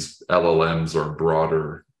these LLMs or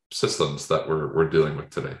broader systems that we're dealing with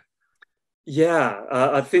today? Yeah,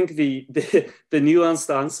 I think the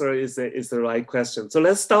nuanced answer is the right question. So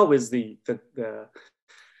let's start with the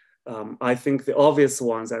I think the obvious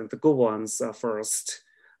ones and the good ones first.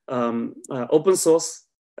 Open source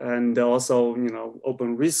and also,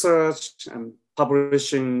 open research and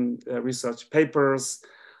publishing research papers,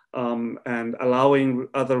 and allowing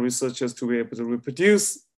other researchers to be able to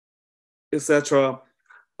reproduce, etc.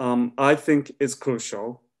 I think is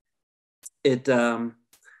crucial.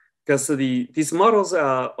 Because these models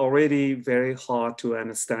are already very hard to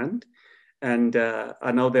understand. And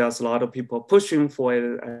I know there's a lot of people pushing for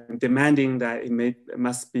it and demanding that it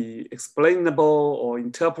must be explainable or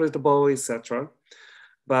interpretable, etc.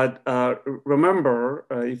 But remember,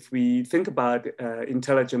 if we think about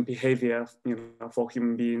intelligent behavior, for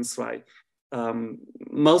human beings, like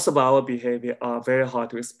most of our behavior are very hard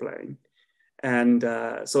to explain. And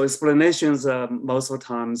so explanations most of the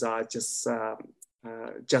times are just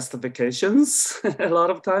justifications. A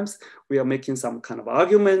lot of times we are making some kind of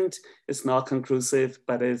argument. It's not conclusive,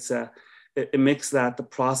 but it makes that the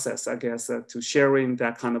process, I guess, to sharing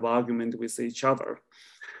that kind of argument with each other.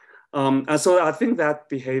 And so I think that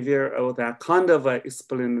behavior or that kind of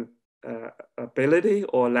explainability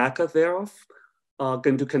or lack of thereof are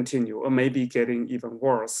going to continue or maybe getting even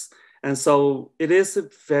worse. And so it is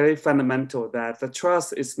very fundamental that the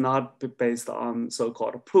trust is not based on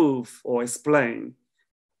so-called proof or explain.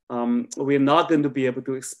 We're not going to be able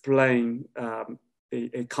to explain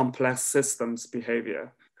a complex system's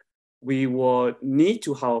behavior. We will need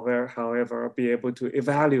to, however, be able to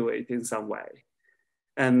evaluate in some way.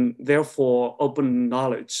 And therefore, open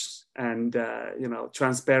knowledge and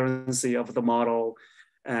transparency of the model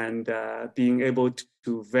and being able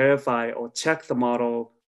to verify or check the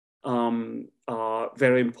model are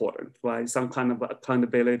very important, right? Some kind of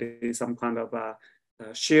accountability, some kind of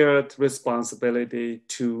shared responsibility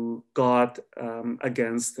to guard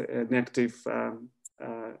against negative,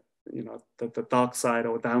 the dark side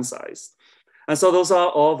or downsides. And so those are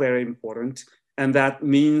all very important. And that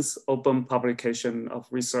means open publication of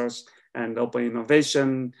research and open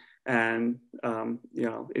innovation and,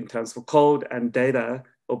 in terms of code and data,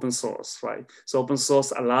 open source, right? So open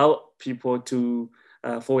source allow people to,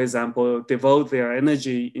 for example, devote their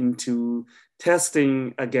energy into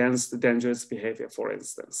testing against dangerous behavior, for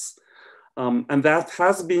instance. And that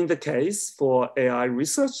has been the case for AI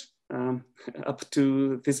research up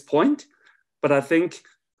to this point. But I think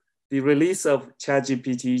the release of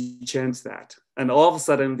ChatGPT changed that. And all of a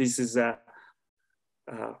sudden, this is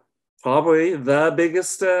probably the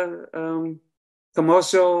biggest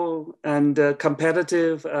commercial and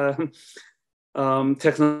competitive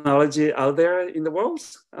technology out there in the world.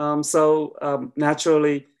 So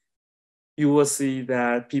naturally, you will see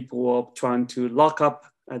that people are trying to lock up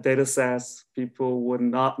data sets. People would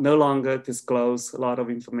no longer disclose a lot of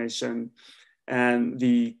information. And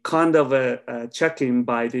the kind of checking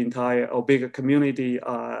by the entire or bigger community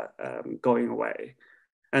are going away.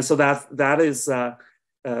 And so that is a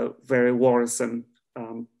very worrisome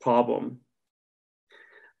problem.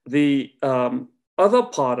 The other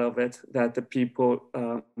part of it that the people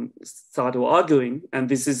started arguing, and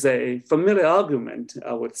this is a familiar argument,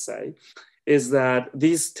 I would say, is that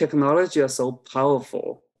these technologies are so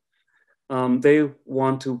powerful. They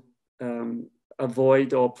want to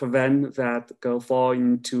avoid or prevent that fall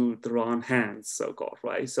into the wrong hands, so-called,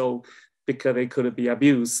 right? So because they could be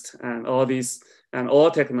abused, and all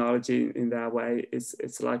technology in that way,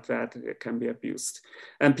 it's like that, it can be abused.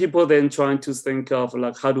 And people then trying to think of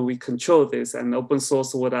like, how do we control this? And open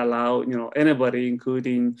source would allow, anybody,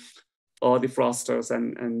 including all the fraudsters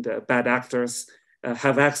and bad actors,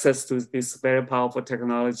 have access to this very powerful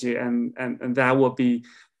technology, and that would be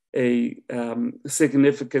a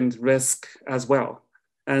significant risk as well.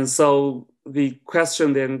 And so the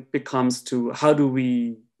question then becomes to how do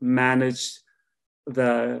we manage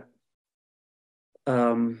the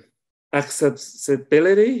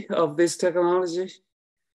accessibility of this technology?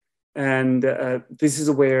 And this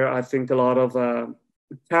is where I think a lot of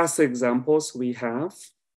past examples we have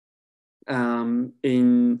in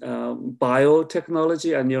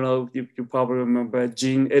biotechnology, and you probably remember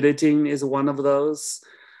gene editing is one of those.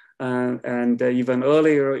 And even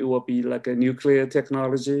earlier, it will be like a nuclear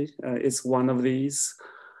technology. It's one of these.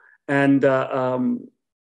 And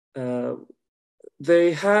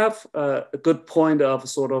they have a good point of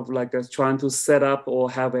sort of like trying to set up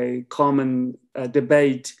or have a common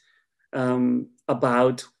debate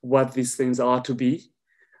about what these things are to be,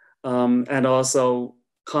 and also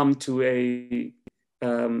come to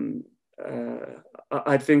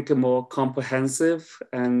I think, a more comprehensive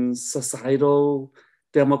and societal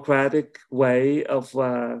democratic way of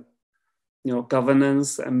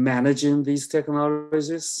governance and managing these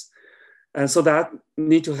technologies. And so that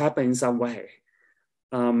need to happen in some way.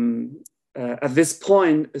 at this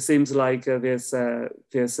point, it seems like there's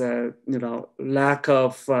lack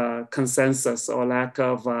of consensus or lack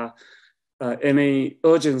of any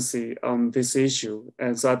urgency on this issue.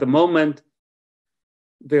 And so at the moment,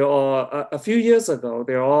 there are a few years ago,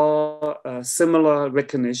 there are similar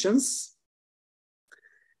recognitions,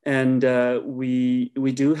 and we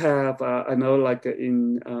do have I know like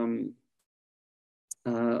in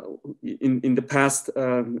the past,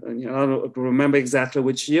 I don't remember exactly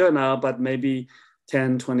which year now, but maybe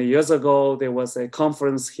 10, 20 years ago, there was a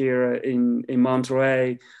conference here in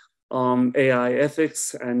Monterey on AI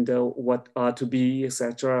ethics and what are to be,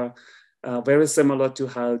 etc. Very similar to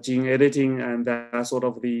how gene editing and that sort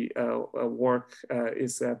of the work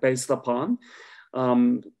is based upon.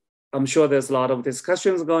 I'm sure there's a lot of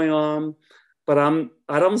discussions going on, but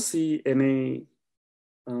I don't see any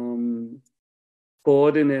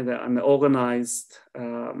coordinated and organized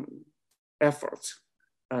effort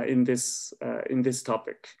in this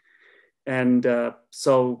topic, and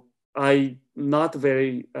so I'm not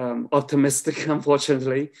very optimistic,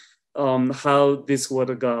 unfortunately, on how this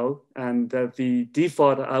would go. And the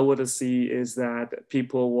default I would see is that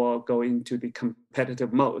people will go into the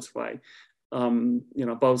competitive mode, right?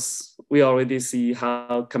 Both we already see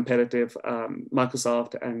how competitive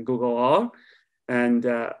Microsoft and Google are, and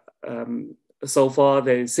so far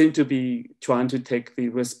they seem to be trying to take the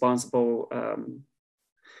responsible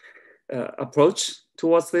approach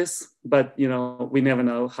towards this. But we never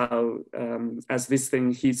know how, as this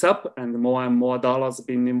thing heats up and more dollars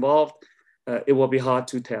being involved, it will be hard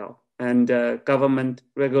to tell. And government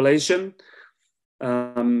regulation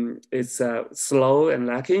is slow and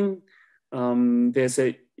lacking. There's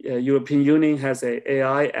a European Union has a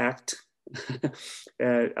AI Act.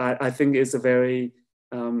 I think it's a very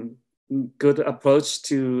good approach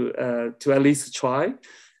to at least try.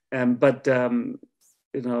 But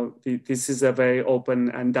this is a very open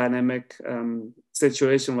and dynamic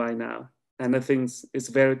situation right now, and I think it's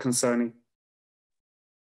very concerning.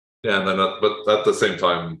 Yeah, and then but at the same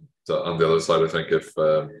time, on the other side, I think if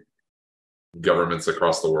governments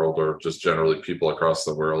across the world, or just generally people across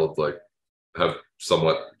the world, like have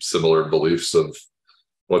somewhat similar beliefs of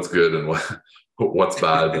what's good and what's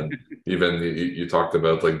bad, and even you talked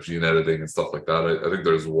about like gene editing and stuff like that. I think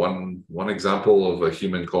there's one example of a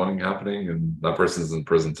human cloning happening, and that person's in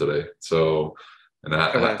prison today. So, and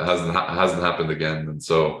that hasn't happened again. And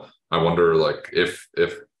so I wonder, like, if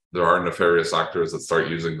there are nefarious actors that start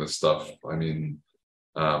using this stuff, I mean,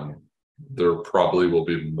 there probably will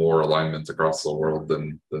be more alignment across the world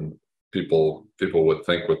than people would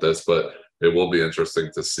think with this. But it will be interesting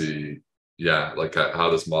to see, like how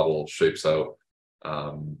this model shapes out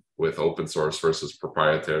with open source versus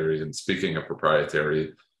proprietary. And speaking of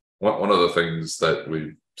proprietary, one of the things that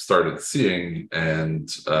we've started seeing, and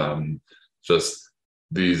just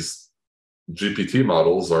these GPT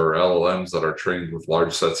models or LLMs that are trained with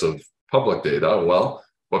large sets of public data. Well,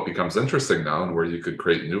 what becomes interesting now, and where you could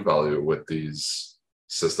create new value with these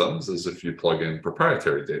systems, is if you plug in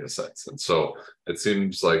proprietary data sets. And so it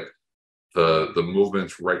seems like the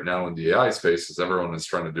movement right now in the AI space is everyone is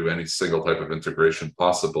trying to do any single type of integration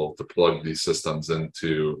possible to plug these systems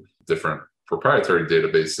into different proprietary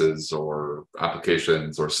databases or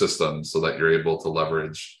applications or systems, so that you're able to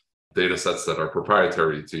leverage data sets that are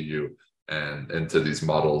proprietary to you and into these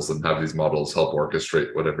models, and have these models help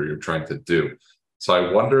orchestrate whatever you're trying to do. So I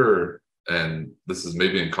wonder, and this is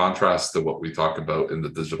maybe in contrast to what we talk about in the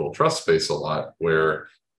digital trust space a lot, where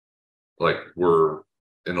like we're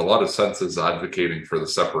in a lot of senses advocating for the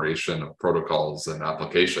separation of protocols and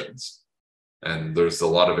applications. And there's a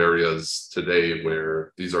lot of areas today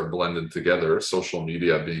where these are blended together, social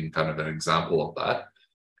media being kind of an example of that,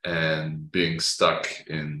 and being stuck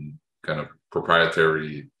in kind of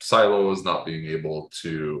proprietary silos, not being able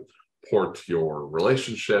to port your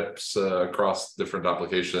relationships across different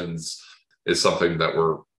applications, is something that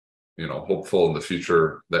we're hopeful in the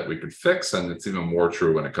future that we could fix. And it's even more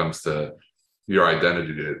true when it comes to your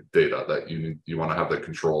identity data, that you want to have the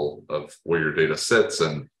control of where your data sits.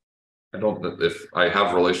 And if I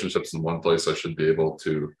have relationships in one place, I should be able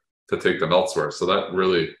to take them elsewhere. So that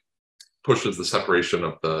really pushes the separation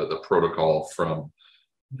of the protocol from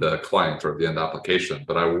the client or the end application.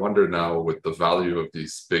 But I wonder now, with the value of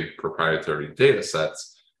these big proprietary data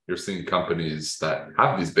sets, you're seeing companies that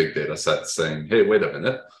have these big data sets saying, hey, wait a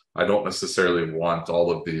minute, I don't necessarily want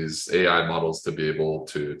all of these AI models to be able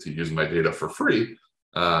to use my data for free.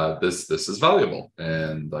 This is valuable,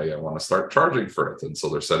 and I want to start charging for it. And so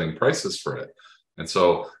they're setting prices for it. And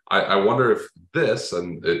so I wonder if this,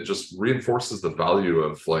 and it just reinforces the value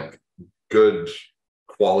of like good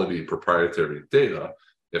quality proprietary data,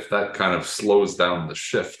 if that kind of slows down the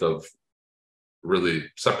shift of really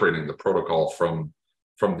separating the protocol from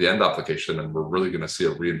the end application, and we're really going to see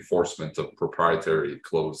a reinforcement of proprietary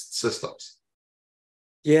closed systems?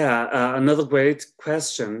 Yeah, another great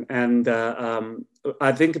question. And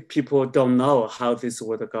I think people don't know how this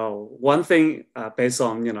would go. One thing based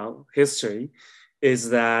on, history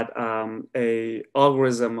is that a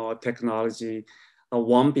algorithm or technology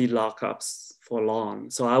won't be lockups for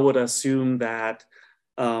long. So I would assume that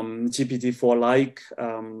GPT-4-like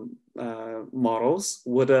models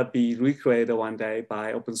would be recreated one day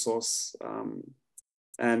by open source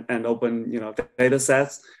and open, data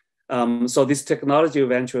sets. So this technology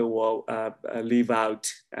eventually will leave out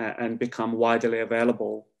and become widely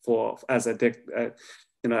available as a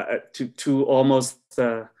to almost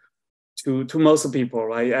to most people,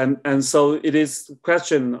 right? And so it is a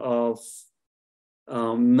question of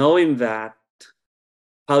knowing that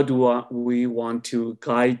how do we want to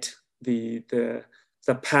guide the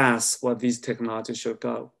path where these technologies should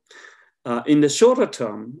go. In the shorter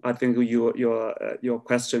term, I think your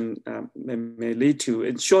question may lead to,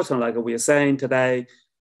 in short term, like we are saying today,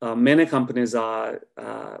 many companies are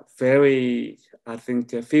very, I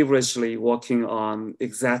think, feverishly working on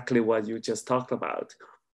exactly what you just talked about.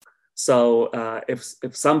 So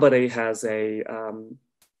if somebody has they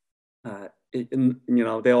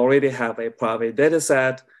already have a private data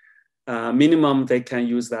set, minimum they can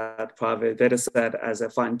use that private data set as a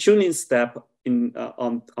fine-tuning step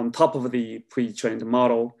on top of the pre-trained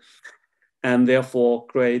model, and therefore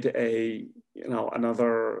create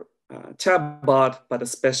another chatbot, but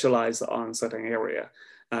specialized on certain area.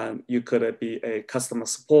 You could be a customer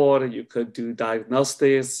support, you could do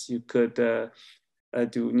diagnostics, you could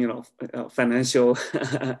do financial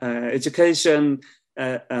education,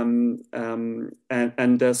 and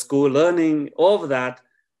school learning. All of that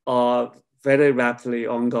are very rapidly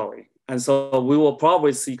ongoing. And so we will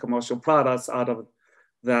probably see commercial products out of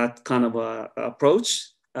that kind of approach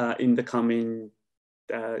in the coming,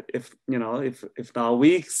 if not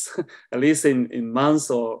weeks, at least in months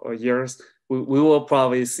or years. We will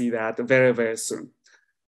probably see that very, very soon.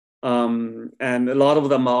 And a lot of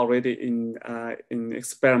them are already in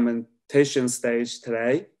experimentation stage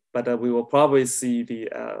today, but we will probably see the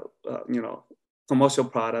commercial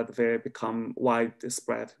product become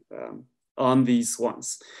widespread on these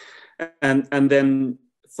ones. And then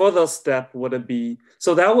further step would be,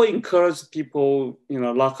 so that will encourage people,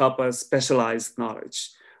 lock up a specialized knowledge.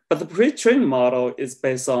 But the pre-trained model is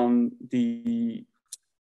based on the,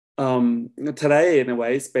 today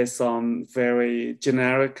anyway, it's based on very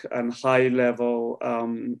generic and high level,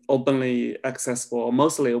 openly accessible, or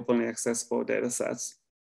mostly openly accessible data sets.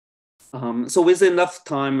 So with enough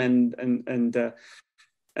time and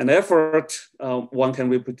effort, one can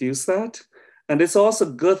reproduce that. And it's also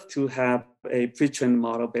good to have a pre-trained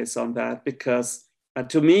model based on that, because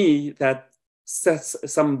to me, that sets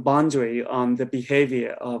some boundary on the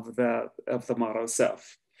behavior of the model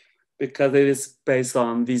itself, because it is based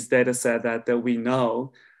on these data sets that we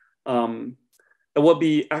know. It would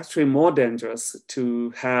be actually more dangerous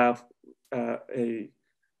to have a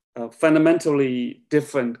fundamentally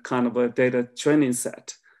different kind of a data training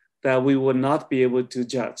set that we would not be able to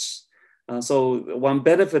judge. So one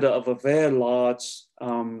benefit of a very large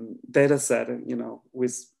data set,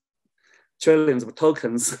 with trillions of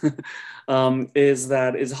tokens, is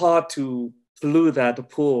that it's hard to pollute that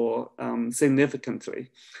pool significantly.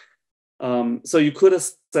 So you could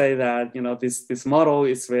say that this model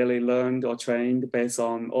is really learned or trained based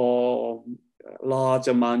on all large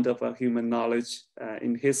amount of human knowledge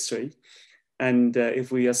in history. And if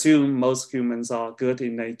we assume most humans are good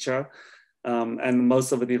in nature, and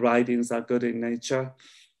most of the writings are good in nature,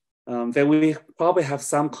 then we probably have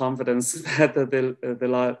some confidence that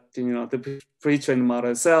the pre-trained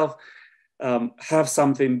model itself have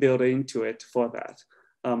something built into it for that.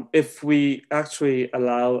 If we actually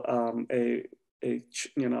allow a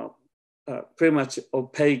pretty much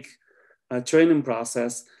opaque training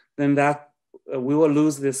process, then that we will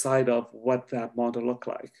lose the sight of what that model look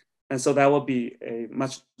like. And so that would be a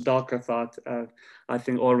much darker thought, I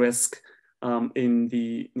think, or risk in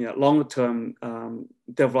the long-term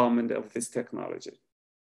development of this technology.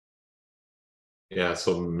 Yeah,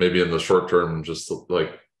 so maybe in the short term, just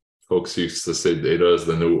like folks used to say, data is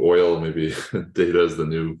the new oil, maybe data is the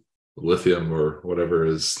new lithium, or whatever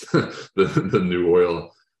is the new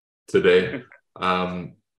oil today.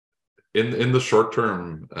 In the short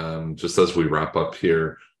term, just as we wrap up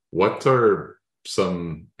here, what are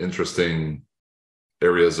some interesting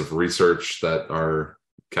areas of research that are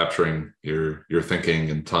capturing your thinking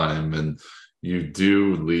and time? And you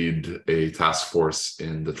do lead a task force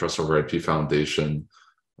in the Trust over IP Foundation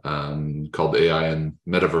called AI and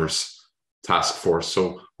Metaverse task force.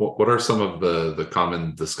 So what are some of the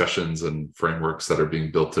common discussions and frameworks that are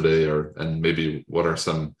being built today, and maybe what are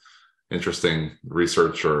some interesting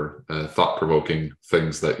research or thought-provoking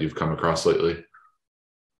things that you've come across lately?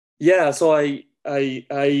 Yeah, so I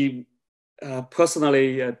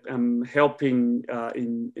personally am helping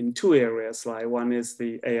in two areas. Like one is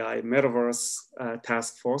the AI Metaverse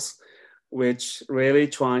task force, which really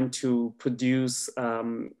trying to produce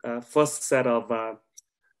a first set of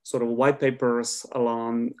sort of white papers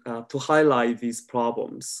along to highlight these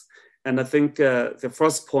problems. And I think the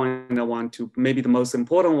first point I want to, maybe the most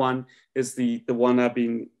important one, is the one I've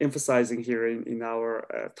been emphasizing here in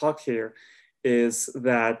our talk here, is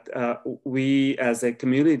that we as a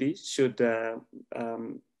community should,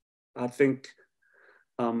 I think,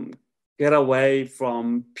 get away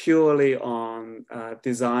from purely on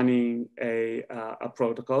designing a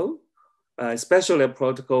protocol, especially a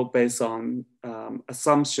protocol based on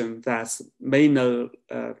assumption that may no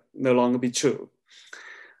longer be true.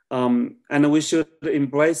 And we should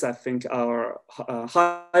embrace, I think, our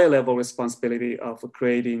higher level responsibility of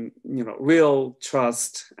creating, real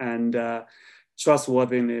trust and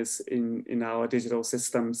trustworthiness in our digital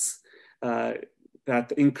systems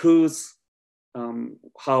that includes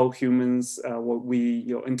how humans, what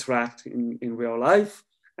we interact in real life,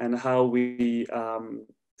 and how we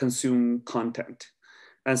consume content.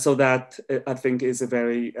 And so that, I think, is a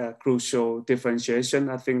very crucial differentiation.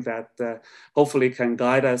 I think that hopefully can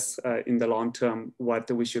guide us in the long term what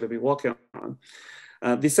we should be working on.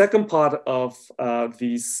 The second part of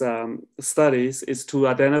these studies is to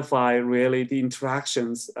identify really the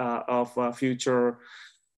interactions of future,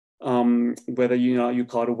 whether you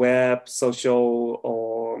call it web, social,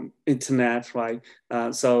 or internet, right?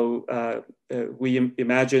 So we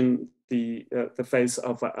imagine the phase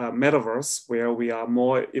of a metaverse where we are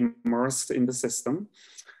more immersed in the system.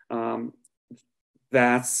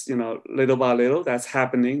 That's, little by little, that's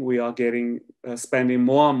happening. We are spending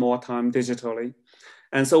more and more time digitally.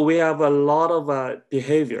 And so we have a lot of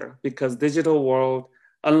behavior, because digital world,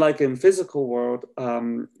 unlike in physical world,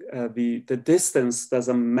 the distance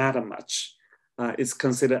doesn't matter much. It's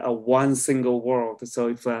considered a one single world. So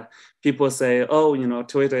if people say, oh,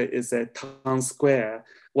 Twitter is a town square,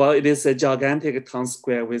 well, it is a gigantic town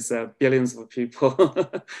square with billions of people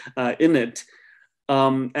in it.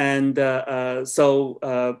 So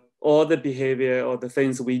all the behavior or the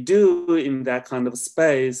things we do in that kind of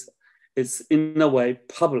space is in a way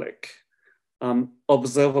public,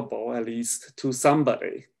 observable at least to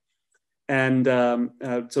somebody. And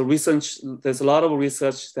so there's a lot of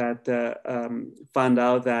research that found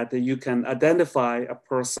out that you can identify a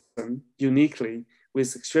person uniquely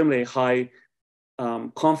with extremely high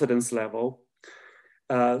confidence level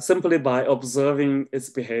simply by observing its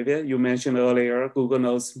behavior. You mentioned earlier,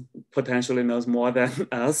 Google potentially knows more than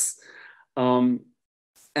us.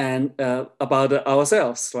 And about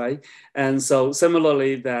ourselves, right? And so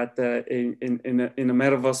similarly, that in a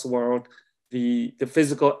metaverse world, the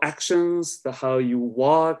physical actions, how you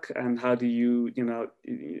walk, and how do you,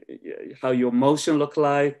 how your motion look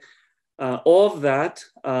like, all of that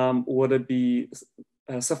would be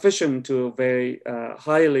sufficient to a very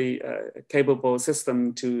highly capable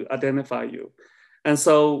system to identify you. And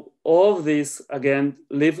so all of these, again,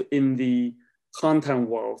 live in the content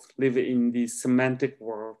world, live in the semantic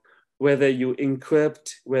world, whether you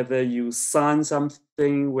encrypt, whether you sign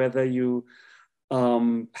something, whether you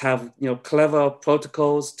have clever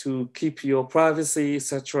protocols to keep your privacy,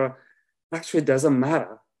 etc. Actually, doesn't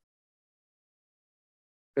matter.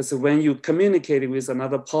 Because when you communicate with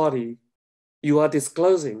another party, you are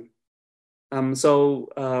disclosing.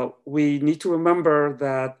 So we need to remember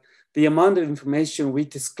that the amount of information we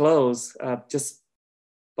disclose just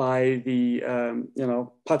by the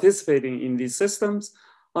participating in these systems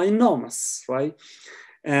are enormous, right?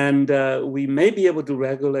 And we may be able to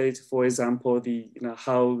regulate, for example,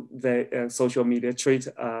 how the social media treat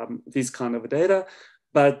this kind of data,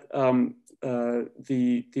 but the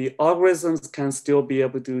algorithms can still be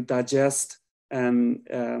able to digest and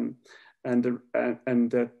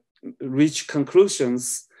reach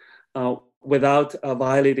conclusions without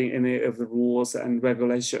violating any of the rules and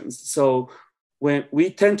regulations. So when we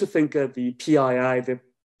tend to think of the PII, the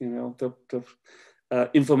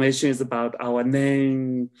information is about our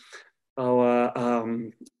name, our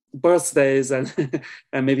birthdays, and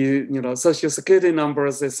and maybe social security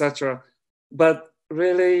numbers, etc. But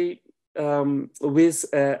really, with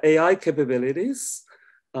AI capabilities,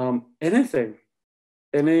 anything,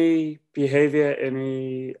 any behavior,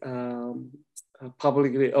 any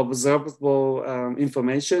publicly observable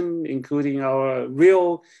information, including our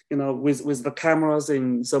real, with the cameras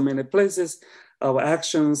in so many places, our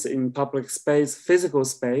actions in public space, physical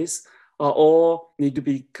space, all need to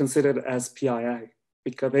be considered as PII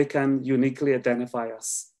because they can uniquely identify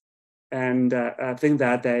us. And I think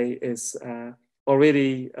that day is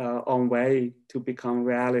already on way to become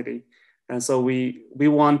reality. And so we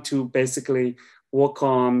want to basically work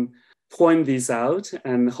on point these out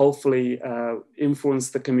and hopefully influence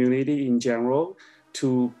the community in general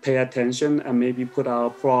to pay attention and maybe put our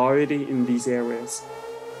priority in these areas.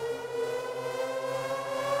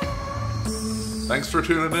 Thanks for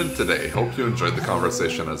tuning in today. Hope you enjoyed the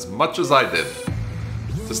conversation as much as I did.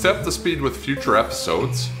 To stay up to speed with future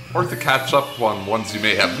episodes, or to catch up on ones you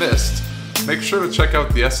may have missed, make sure to check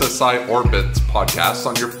out the SSI Orbit podcast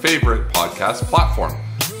on your favorite podcast platform,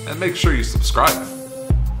 and make sure you subscribe.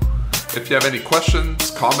 If you have any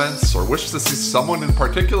questions, comments, or wish to see someone in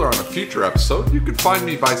particular on a future episode, you can find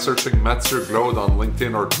me by searching Metzer Glode on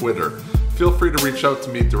LinkedIn or Twitter. Feel free to reach out to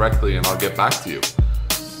me directly and I'll get back to you.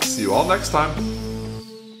 See you all next time.